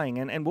flying,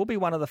 and will be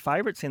one of the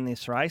favourites in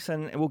this race,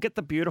 and we'll get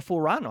the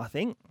beautiful run, I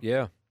think.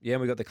 Yeah,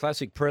 and we've got the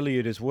Classic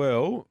Prelude as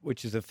well,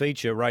 which is a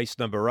feature race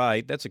number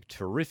 8. That's a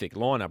terrific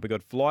lineup. We've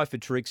got Fly for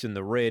Tricks in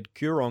the red,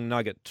 Coorong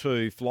Nugget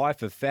 2, Fly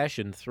for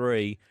Fashion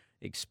 3,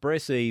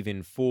 Express Eve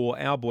in 4,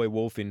 Our Boy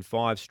Wolf in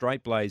 5,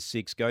 Straight Blaze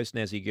 6, Ghost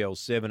Nazi Girl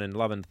 7, and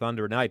Love and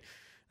Thunder in 8.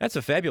 That's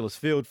a fabulous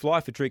field.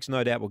 Fly for Tricks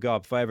no doubt will go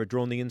up favourite,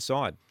 drawn the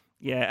inside.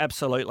 Yeah,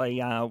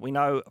 absolutely. We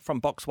know from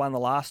box 1 the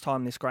last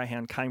time this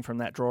greyhound came from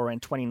that draw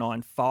around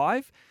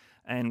 29.5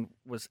 and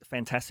was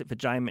fantastic for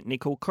Jane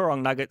McNichol.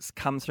 Coorong Nuggets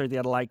come through the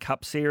Adelaide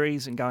Cup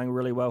series and going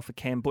really well for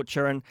Cam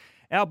Butcher. And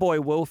Our Boy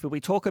Wolf, if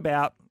we talk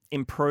about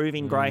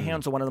improving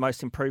greyhounds, or one of the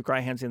most improved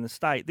greyhounds in the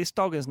state, this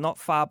dog is not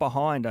far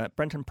behind.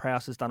 Brenton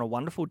Prowse has done a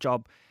wonderful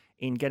job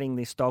in getting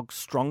this dog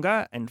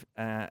stronger and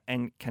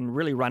can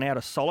really run out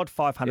a solid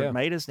 500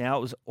 metres now.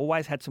 It was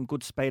always had some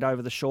good speed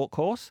over the short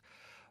course,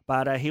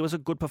 but he was a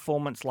good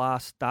performance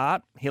last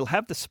start. He'll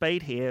have the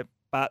speed here,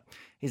 but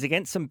he's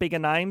against some bigger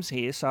names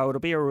here, so it'll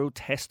be a real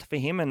test for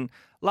him. And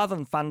Love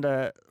and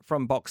Thunder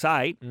from box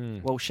 8,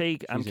 well, she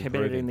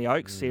competed in the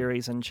Oaks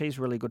series, and she's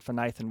really good for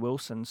Nathan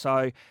Wilson.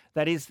 So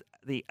that is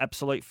the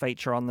absolute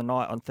feature on the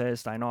night, on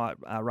Thursday night,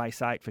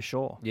 race 8 for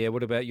sure. Yeah,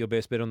 what about your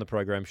best bet on the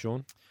program,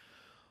 Shaun?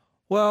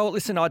 Well,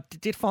 listen, I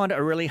did find it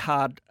a really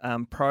hard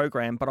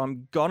program, but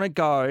I'm going to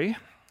go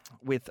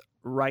with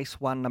race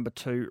 1, number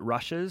 2,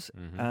 Rushes.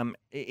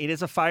 It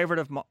is a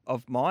favourite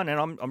of mine,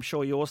 and I'm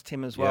sure yours,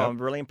 Tim, as well.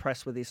 I'm really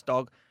impressed with this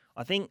dog.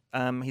 I think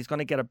he's going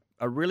to get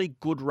a really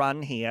good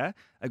run here,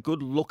 a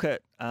good look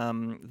at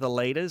the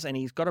leaders, and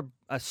he's got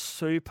a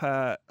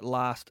super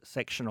last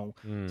sectional.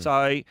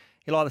 So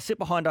he'll either sit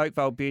behind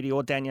Oakvale Beauty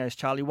or Daniels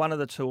Charlie. One of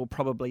the two will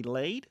probably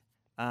lead,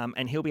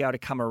 and he'll be able to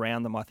come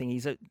around them. I think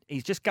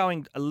he's just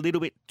going a little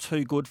bit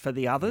too good for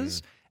the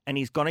others, and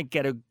he's going to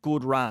get a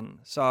good run.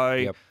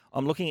 So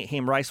I'm looking at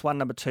him, race 1,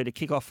 number 2, to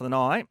kick off for the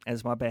night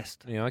as my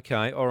best. Yeah,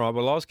 okay. All right.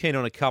 Well, I was keen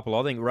on a couple.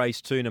 I think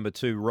race 2, number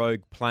 2,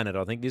 Rogue Planet.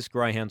 I think this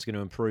greyhound's going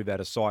to improve out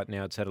of sight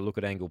now. It's had a look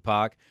at Angle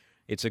Park.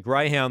 It's a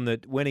greyhound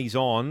that when he's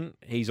on,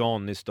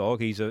 this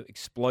dog. He's an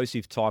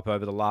explosive type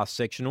over the last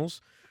sectionals.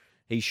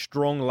 He's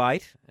strong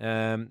late.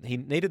 He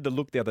needed the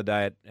look the other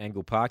day at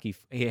Angle Park.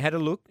 He had a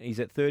look. He's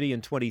at 30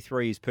 and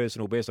 23, his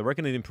personal best. I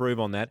reckon he'd improve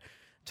on that.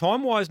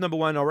 Time-wise, number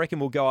 1, I reckon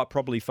will go up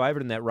probably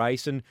favourite in that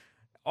race. And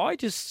I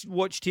just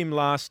watched him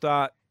last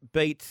start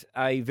beat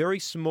a very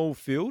small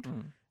field,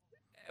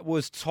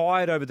 was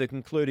tired over the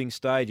concluding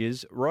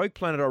stages. Rogue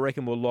Planet, I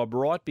reckon, will lob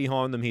right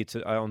behind them here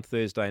on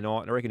Thursday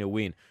night, and I reckon he'll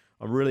win.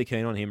 I'm really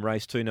keen on him,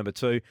 race 2, number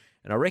 2.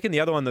 And I reckon the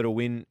other one that'll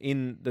win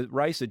in the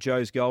race that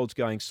Joe's Gold's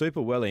going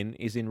super well in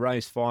is in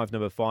race 5,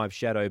 number 5,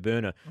 Shadow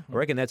Burner. I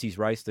reckon that's his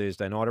race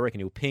Thursday night. I reckon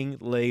he'll ping,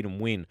 lead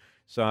and win.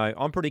 So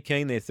I'm pretty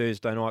keen there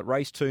Thursday night.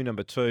 Race 2,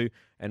 number 2,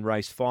 and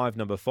race 5,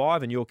 number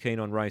 5. And you're keen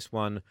on race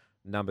 1,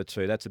 number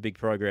 2. That's a big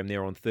program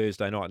there on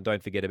Thursday night. And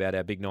don't forget about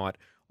our big night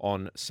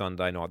on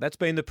Sunday night. That's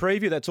been the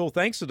preview. That's all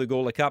thanks to the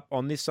Gawler Cup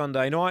on this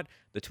Sunday night,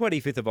 the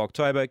 25th of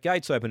October.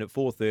 Gates open at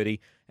 4:30.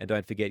 And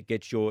don't forget,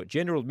 get your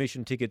general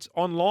admission tickets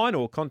online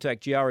or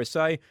contact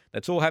GRSA.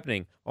 That's all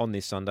happening on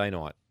this Sunday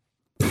night.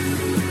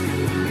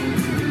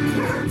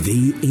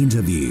 The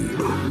interview.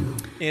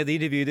 Yeah, the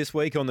interview this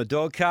week on the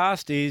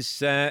Dogcast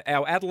is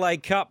our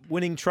Adelaide Cup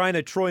winning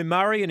trainer, Troy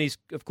Murray, and he's,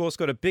 of course,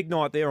 got a big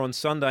night there on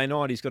Sunday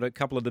night. He's got a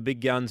couple of the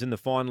big guns in the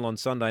final on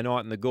Sunday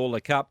night in the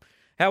Gawler Cup.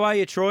 How are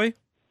you, Troy?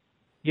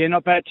 Yeah,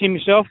 not bad. Tim,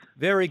 yourself?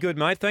 Very good,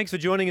 mate. Thanks for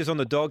joining us on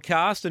the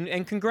Dogcast,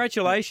 and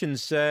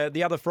congratulations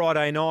the other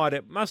Friday night.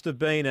 It must have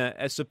been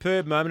a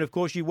superb moment. Of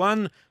course, you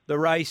won the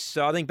race,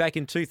 I think, back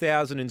in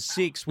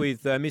 2006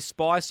 with Miss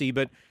Spicy,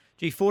 but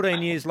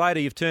 14 years later,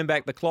 you've turned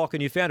back the clock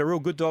and you found a real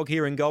good dog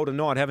here in Golden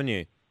Knight, haven't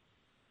you?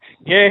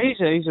 Yeah,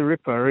 he's a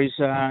ripper. He's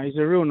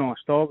a real nice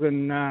dog,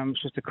 and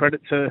it's just a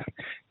credit to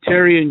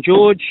Terry and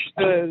George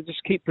to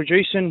just keep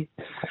producing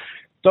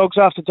dogs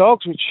after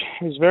dogs, which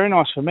is very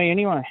nice for me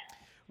anyway.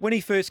 When he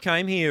first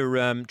came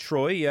here,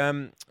 Troy,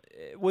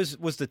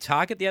 was the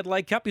target the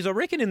Adelaide Cup? Because I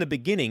reckon in the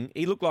beginning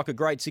he looked like a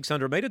great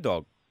 600-metre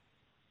dog.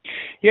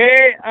 Yeah,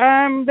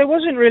 there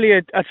wasn't really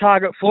a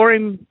target for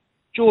him.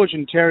 George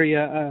and Terry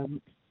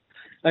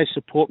they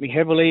support me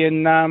heavily,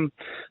 and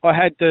I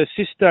had the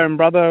sister and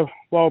brother,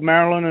 Wild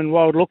Marilyn and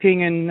Wild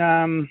Looking, and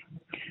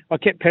I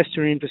kept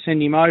pestering him to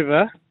send him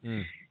over.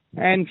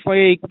 And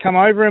we come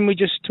over and we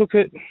just took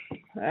it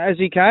as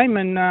he came,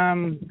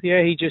 and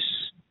he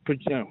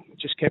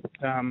just kept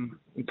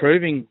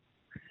improving.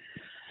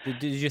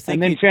 Did you think?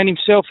 And then found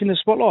himself in the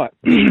spotlight.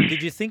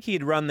 Did you think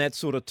he'd run that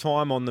sort of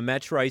time on the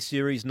match race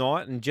series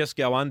night and just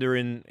go under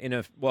in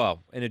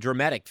a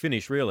dramatic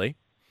finish, really?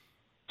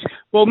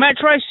 Well, match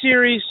race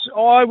series,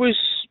 I was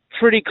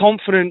pretty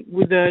confident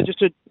with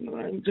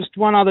just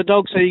one other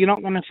dog, so you're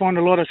not going to find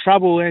a lot of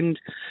trouble. And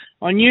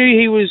I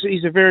knew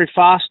he's a very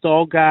fast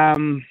dog. I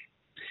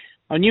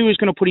knew he was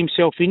going to put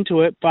himself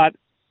into it, but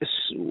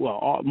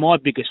my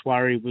biggest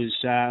worry was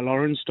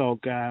Lauren's dog,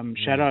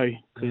 Shadow,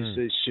 because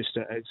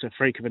it's a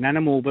freak of an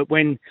animal. But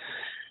when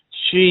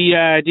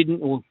the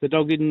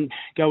dog didn't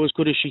go as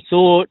good as she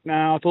thought,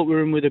 I thought we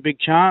were in with a big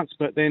chance.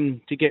 But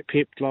then to get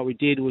pipped like we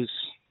did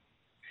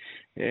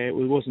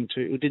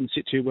it didn't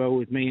sit too well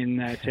with me and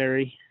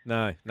Terry.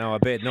 No, I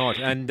bet not.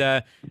 And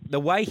the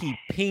way he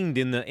pinged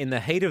in the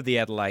heat of the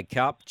Adelaide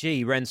Cup,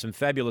 he ran some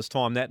fabulous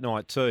time that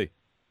night too.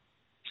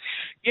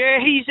 Yeah,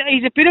 he's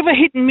a bit of a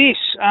hit and miss.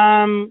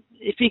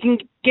 If you can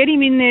get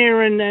him in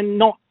there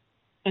and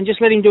just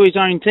let him do his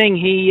own thing,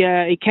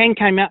 he can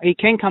come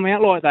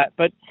out like that.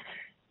 But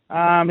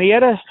he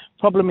had a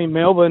problem in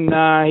Melbourne.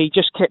 He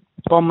just kept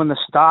bombing the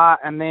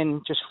start and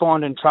then just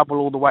finding trouble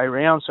all the way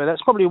around. So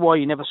that's probably why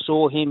you never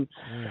saw him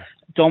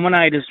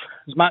dominate as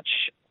much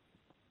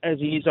as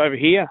he is over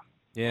here.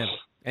 Yeah.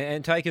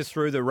 And take us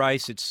through the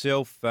race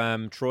itself,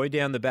 Troy,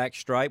 down the back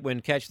straight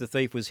when Catch the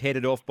Thief was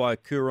headed off by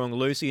Coorong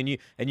Lucy,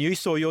 and you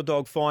saw your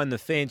dog find the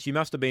fence. You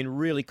must have been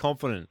really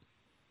confident.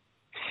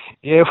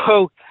 Yeah,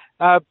 well,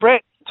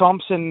 Brett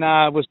Thompson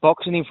was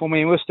boxing him for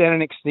me, and we were standing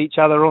next to each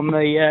other on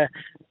the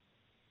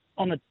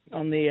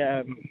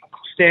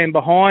stand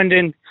behind,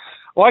 and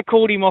I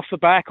called him off the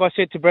back. I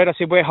said to Brett,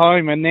 we're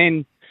home, and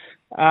then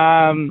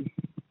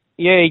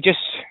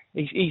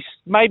he's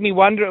made me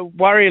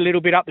worry a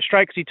little bit up the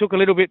straight because he took a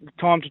little bit of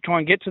time to try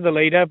and get to the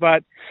leader. But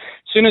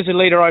as soon as the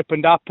leader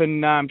opened up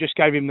and just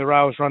gave him the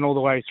rails run all the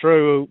way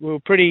through, we were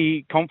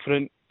pretty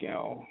confident,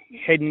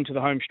 heading into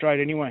the home straight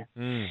anyway.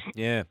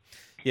 Yeah,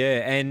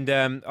 and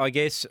I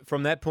guess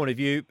from that point of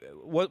view,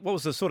 what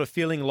was the sort of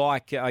feeling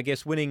like, I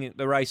guess, winning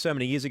the race so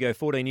many years ago,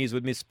 14 years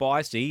with Miss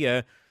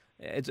Spicy?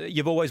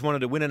 You've always wanted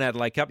to win an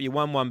Adelaide Cup. You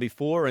won one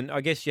before, and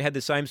I guess you had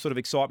the same sort of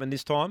excitement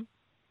this time?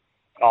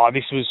 Oh,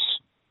 this was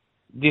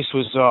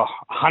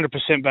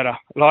 100% better.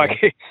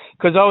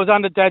 Because I was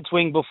under Dad's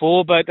wing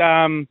before, but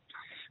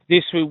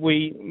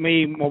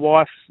me, my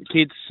wife,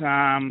 kids,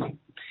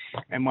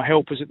 and my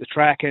helpers at the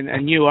track and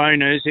new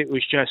owners, it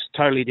was just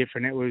totally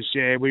different. It was,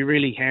 we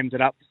really hammed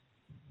it up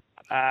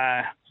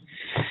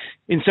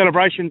in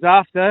celebrations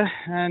after,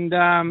 and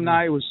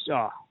it was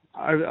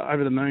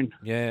over the moon.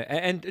 Yeah,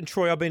 and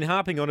Troy, I've been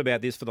harping on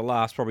about this for the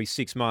last probably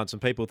 6 months,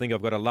 and people think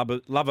I've got a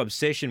love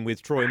obsession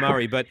with Troy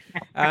Murray. But,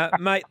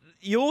 mate,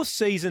 your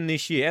season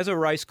this year, as a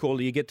race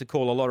caller, you get to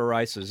call a lot of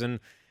races. And,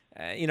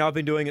 I've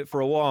been doing it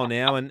for a while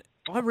now, and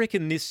I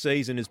reckon this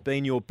season has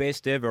been your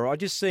best ever. It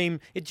just seems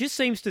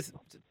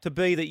to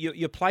be that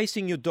you're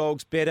placing your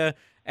dogs better,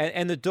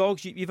 and the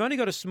dogs, you've only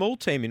got a small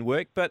team in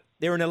work, but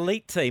they're an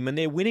elite team, and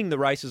they're winning the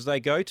races they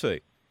go to.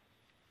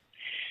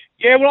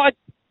 Yeah, well,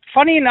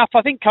 funny enough,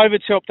 I think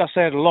COVID's helped us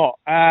out a lot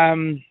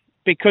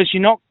because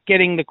you're not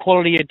getting the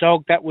quality of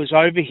dog that was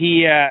over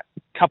here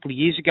a couple of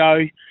years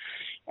ago,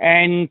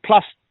 and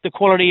plus the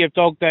quality of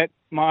dog that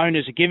my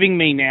owners are giving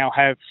me now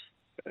have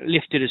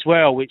lifted as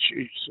well, which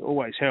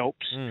always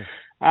helps.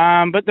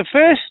 But the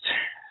first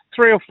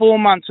 3 or 4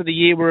 months of the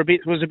year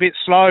was a bit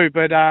slow,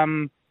 but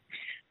the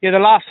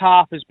last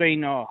half has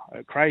been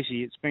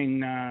crazy. It's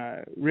been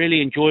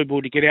really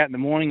enjoyable to get out in the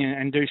morning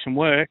and do some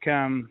work.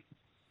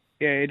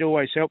 It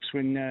always helps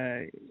when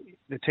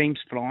the team's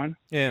flying.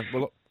 Yeah,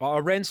 well, I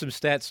ran some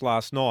stats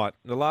last night.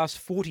 The last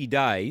 40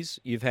 days,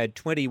 you've had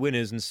 20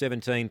 winners and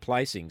 17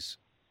 placings.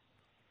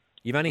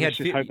 You've only had.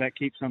 Hope that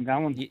keeps on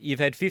going. You've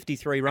had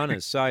 53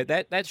 runners, so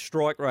that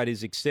strike rate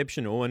is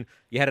exceptional. And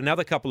you had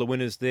another couple of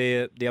winners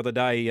there the other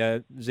day,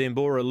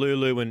 Zambora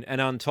Lulu and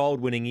Untold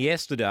winning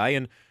yesterday.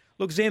 And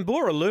look,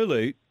 Zambora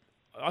Lulu,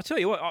 I tell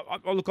you what,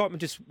 I'm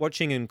just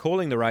watching and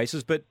calling the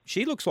races, but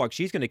she looks like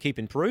she's going to keep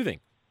improving.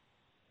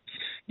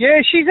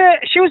 Yeah, she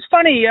was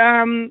funny.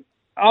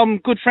 I'm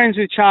good friends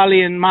with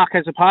Charlie and Mark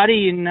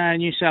Azapati in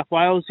New South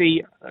Wales.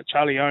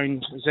 Charlie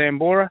owns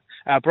Zambora,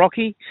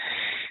 Brocky.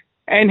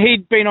 And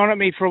he'd been on at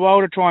me for a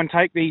while to try and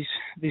take this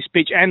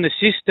bitch and the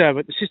sister,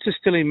 but the sister's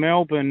still in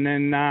Melbourne.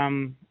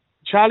 And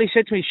Charlie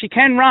said to me, she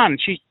can run.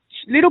 She's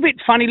a little bit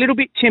funny, a little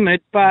bit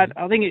timid, but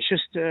I think it's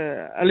just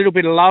a little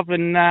bit of love.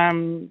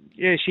 And,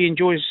 she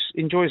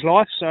enjoys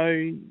life,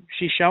 so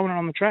she's showing it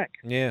on the track.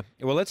 Yeah.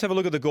 Well, let's have a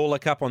look at the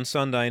Gawler Cup on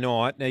Sunday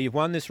night. Now, you've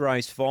won this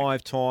race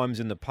 5 times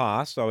in the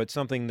past, so it's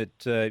something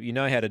that you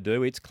know how to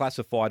do. It's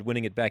classified,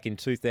 winning it back in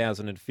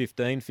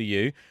 2015 for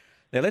you.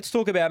 Now, let's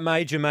talk about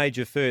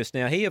Major first.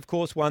 Now, he, of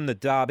course, won the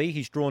Derby.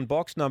 He's drawn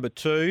box number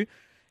 2.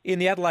 In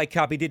the Adelaide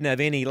Cup, he didn't have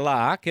any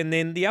luck. And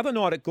then the other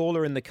night at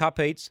Gawler in the Cup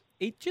heats,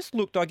 it just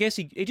looked, I guess,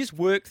 he just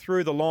worked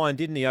through the line,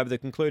 didn't he, over the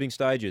concluding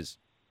stages?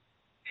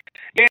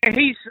 Yeah,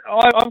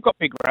 I've got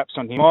big raps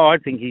on him. I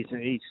think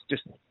he's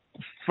just,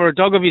 for a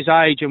dog of his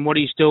age and what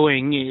he's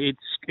doing,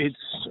 it's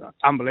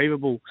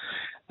unbelievable.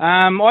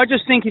 I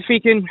just think if he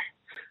can...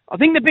 I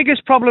think the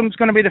biggest problem is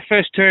going to be the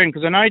first turn,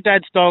 because I know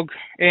Dad's dog,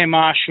 Air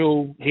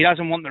Marshal, he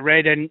doesn't want the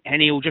red, and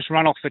he'll just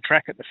run off the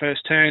track at the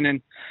first turn.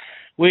 And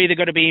we either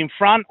got to be in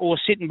front or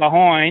sitting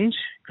behind,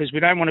 because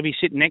we don't want to be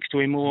sitting next to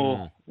him,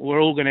 or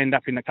we're all going to end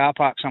up in the car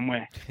park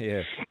somewhere.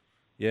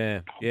 Yeah.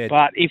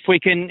 But if we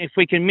can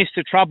miss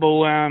the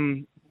trouble,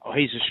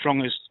 he's as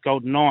strong as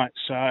Golden Knight,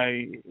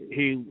 so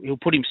he'll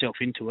put himself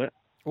into it.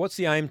 What's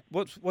the aim?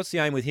 What's the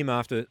aim with him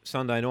after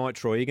Sunday night,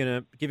 Troy? Are you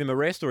going to give him a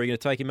rest, or are you going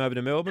to take him over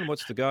to Melbourne?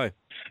 What's the go?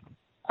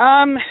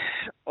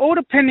 All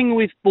depending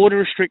with border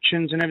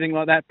restrictions and everything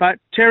like that. But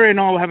Terry and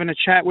I were having a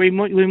chat. We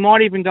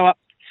might even go up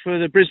for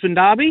the Brisbane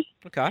Derby.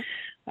 Okay.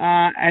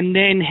 And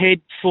then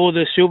head for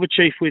the Silver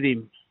Chief with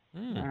him.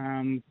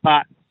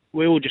 But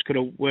we all just got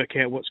to work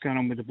out what's going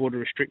on with the border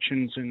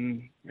restrictions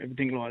and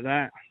everything like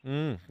that.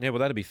 Yeah, well,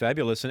 that'd be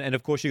fabulous. And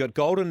of course, you've got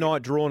Golden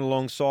Knight drawn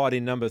alongside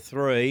in number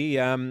 3.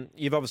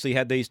 You've obviously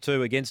had these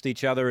two against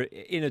each other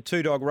in a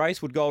 2-dog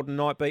race. Would Golden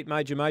Knight beat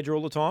Major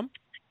all the time?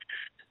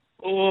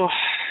 Oh,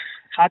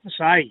 hard to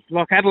say.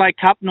 Like Adelaide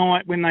Cup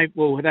night,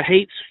 the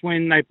heats,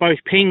 when they both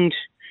pinged,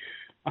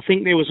 I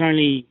think there was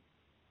only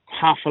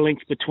half a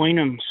length between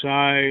them. So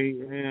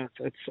yeah,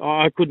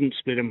 I couldn't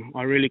split them.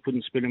 I really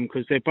couldn't split them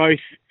because they're both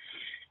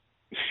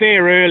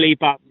fair early,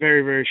 but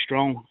very, very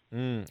strong.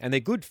 And they're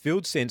good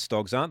field sense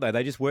dogs, aren't they?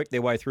 They just work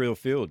their way through the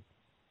field.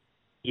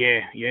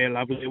 Yeah,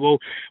 lovely. Well,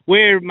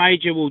 where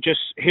Major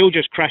he'll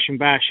just crash and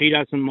bash. He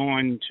doesn't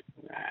mind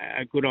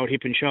a good old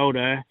hip and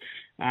shoulder.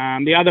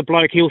 The other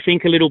bloke, he'll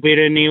think a little bit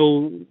and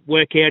he'll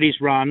work out his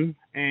run,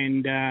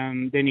 and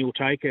then he'll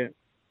take it.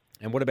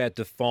 And what about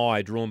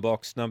Defy, drawn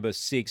box number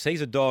 6? He's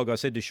a dog, I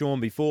said to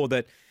Shaun before,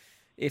 that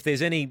if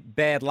there's any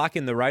bad luck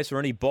in the race or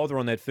any bother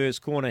on that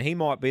first corner, he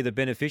might be the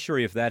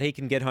beneficiary of that. He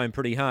can get home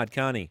pretty hard,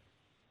 can't he?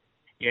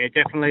 Yeah,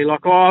 definitely.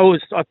 Like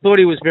I thought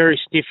he was very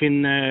stiff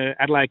in the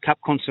Adelaide Cup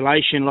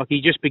Consolation. Like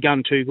he just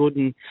begun too good,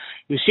 and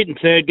he was sitting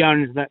third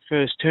going into that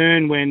first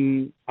turn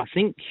when I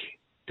think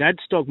Dad's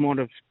dog might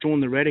have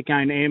drawn the red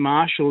again, Air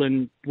Marshal,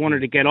 and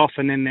wanted to get off,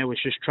 and then there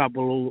was just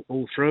trouble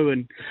all through.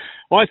 And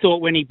I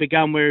thought when he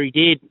begun where he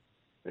did,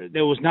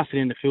 there was nothing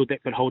in the field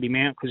that could hold him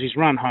out because his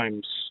run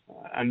home's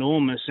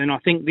enormous. And I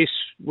think this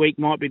week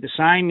might be the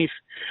same.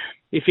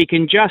 If he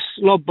can just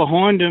lob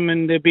behind him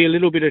and there'd be a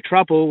little bit of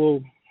trouble,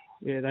 well,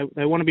 yeah,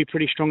 they want to be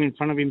pretty strong in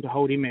front of him to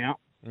hold him out.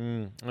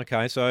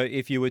 Okay, so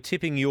if you were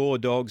tipping your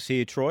dogs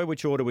here, Troy,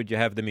 which order would you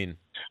have them in?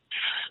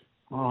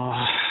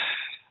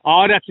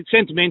 I'd have to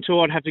sentimental.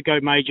 I'd have to go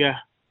Major.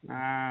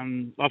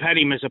 I've had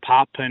him as a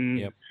pup, and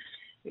yep.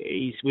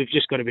 We've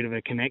just got a bit of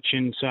a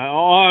connection. So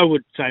I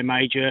would say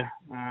Major,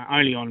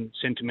 only on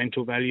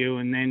sentimental value,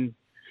 and then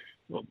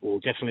well,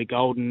 definitely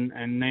Golden,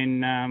 and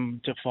then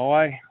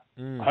Defy.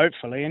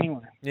 Hopefully, anyway.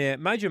 Yeah,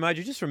 Major.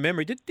 Just from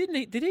memory, did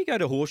he go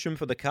to Horsham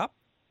for the Cup?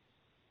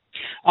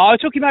 I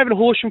took him over to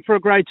Horsham for a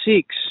grade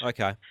 6.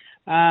 Okay.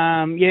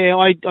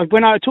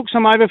 When I took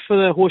some over for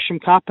the Horsham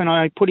Cup and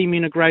I put him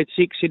in a grade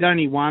 6, he'd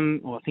only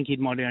won, or I think he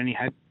might have only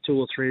had 2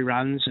 or 3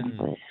 runs, and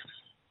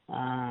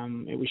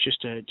it was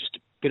just a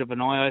bit of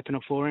an eye opener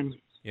for him.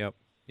 Yep.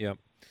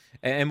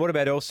 And what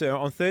about also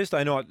on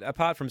Thursday night?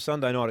 Apart from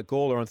Sunday night at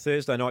Gawler, on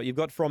Thursday night you've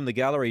got From the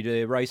Gallery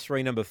to race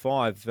 3, number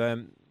 5.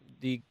 Do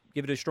you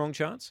give it a strong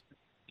chance?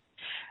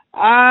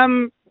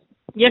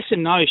 Yes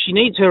and no. She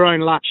needs her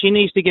own luck. She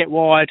needs to get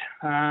wide.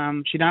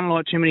 She doesn't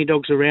like too many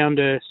dogs around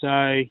her,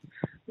 so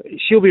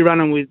she'll be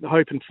running with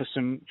hoping for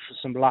some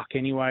luck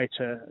anyway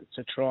to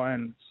try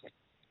and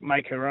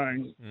make her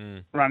own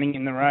running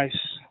in the race.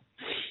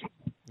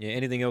 Yeah.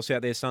 Anything else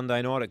out there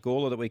Sunday night at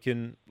Gawler that we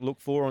can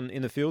look for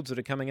in the fields that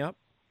are coming up?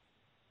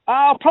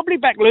 I'll probably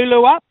back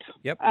Lulu up.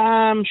 Yep.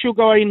 She'll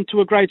go into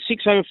a grade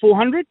 6 over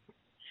 400.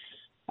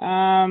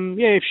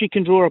 If she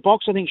can draw a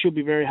box, I think she'll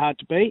be very hard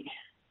to beat.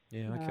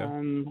 Yeah, okay.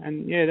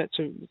 And yeah, that's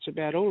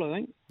about all, I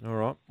think. All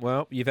right.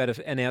 Well, you've had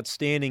an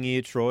outstanding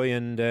year, Troy,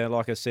 and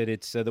like I said,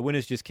 it's the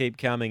winners just keep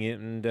coming.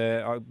 And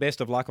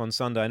best of luck on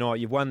Sunday night.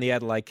 You've won the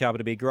Adelaide Cup.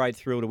 It'll be a great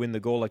thrill to win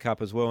the Gawler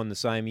Cup as well in the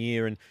same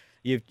year. And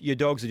your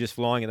dogs are just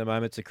flying at the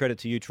moment. It's a credit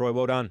to you, Troy.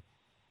 Well done.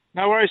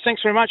 No worries.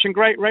 Thanks very much, and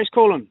great race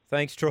calling.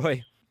 Thanks,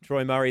 Troy.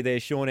 Troy Murray there,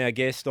 Shaun, our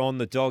guest on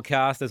the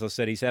Dogcast. As I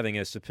said, he's having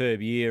a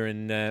superb year,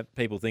 and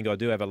people think I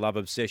do have a love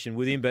obsession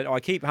with him, but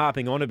I keep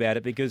harping on about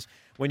it because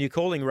when you're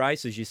calling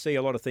races, you see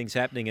a lot of things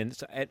happening.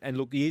 And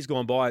look, years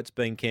gone by, it's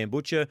been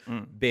Cambucha,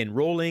 Ben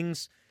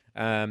Rawlings,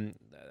 the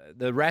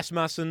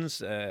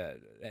Rasmussens,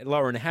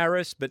 Lauren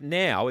Harris, but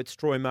now it's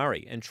Troy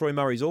Murray. And Troy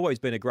Murray's always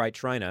been a great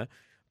trainer,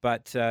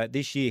 but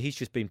this year he's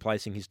just been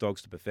placing his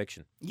dogs to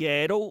perfection.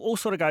 Yeah, it all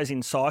sort of goes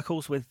in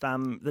cycles with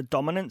the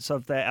dominance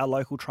of our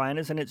local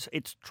trainers, and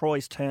it's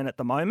Troy's turn at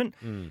the moment.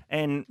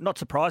 And not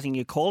surprising,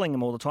 you're calling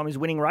him all the time. He's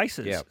winning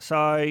races. Yep.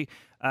 So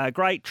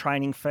great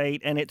training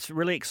feat, and it's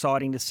really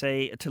exciting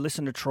to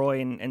listen to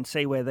Troy and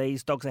see where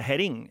these dogs are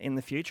heading in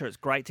the future. It's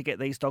great to get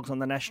these dogs on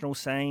the national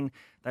scene.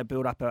 They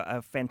build up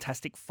a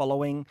fantastic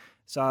following.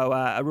 So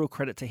a real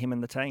credit to him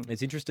and the team.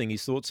 It's interesting.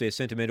 His thoughts there,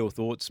 sentimental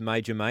thoughts,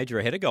 Major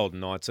ahead of Golden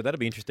Knight. So that'll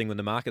be interesting when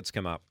the markets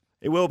come up.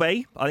 It will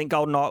be. I think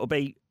Golden Knight will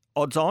be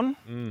odds on,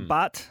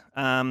 but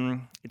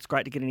it's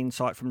great to get an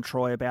insight from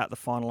Troy about the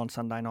final on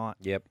Sunday night.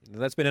 Yep.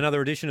 That's been another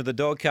edition of the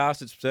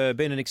Dogcast. It's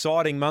been an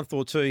exciting month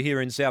or two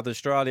here in South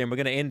Australia, and we're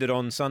going to end it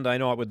on Sunday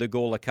night with the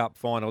Gawler Cup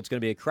final. It's going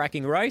to be a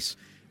cracking race.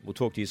 We'll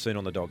talk to you soon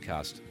on the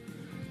Dogcast.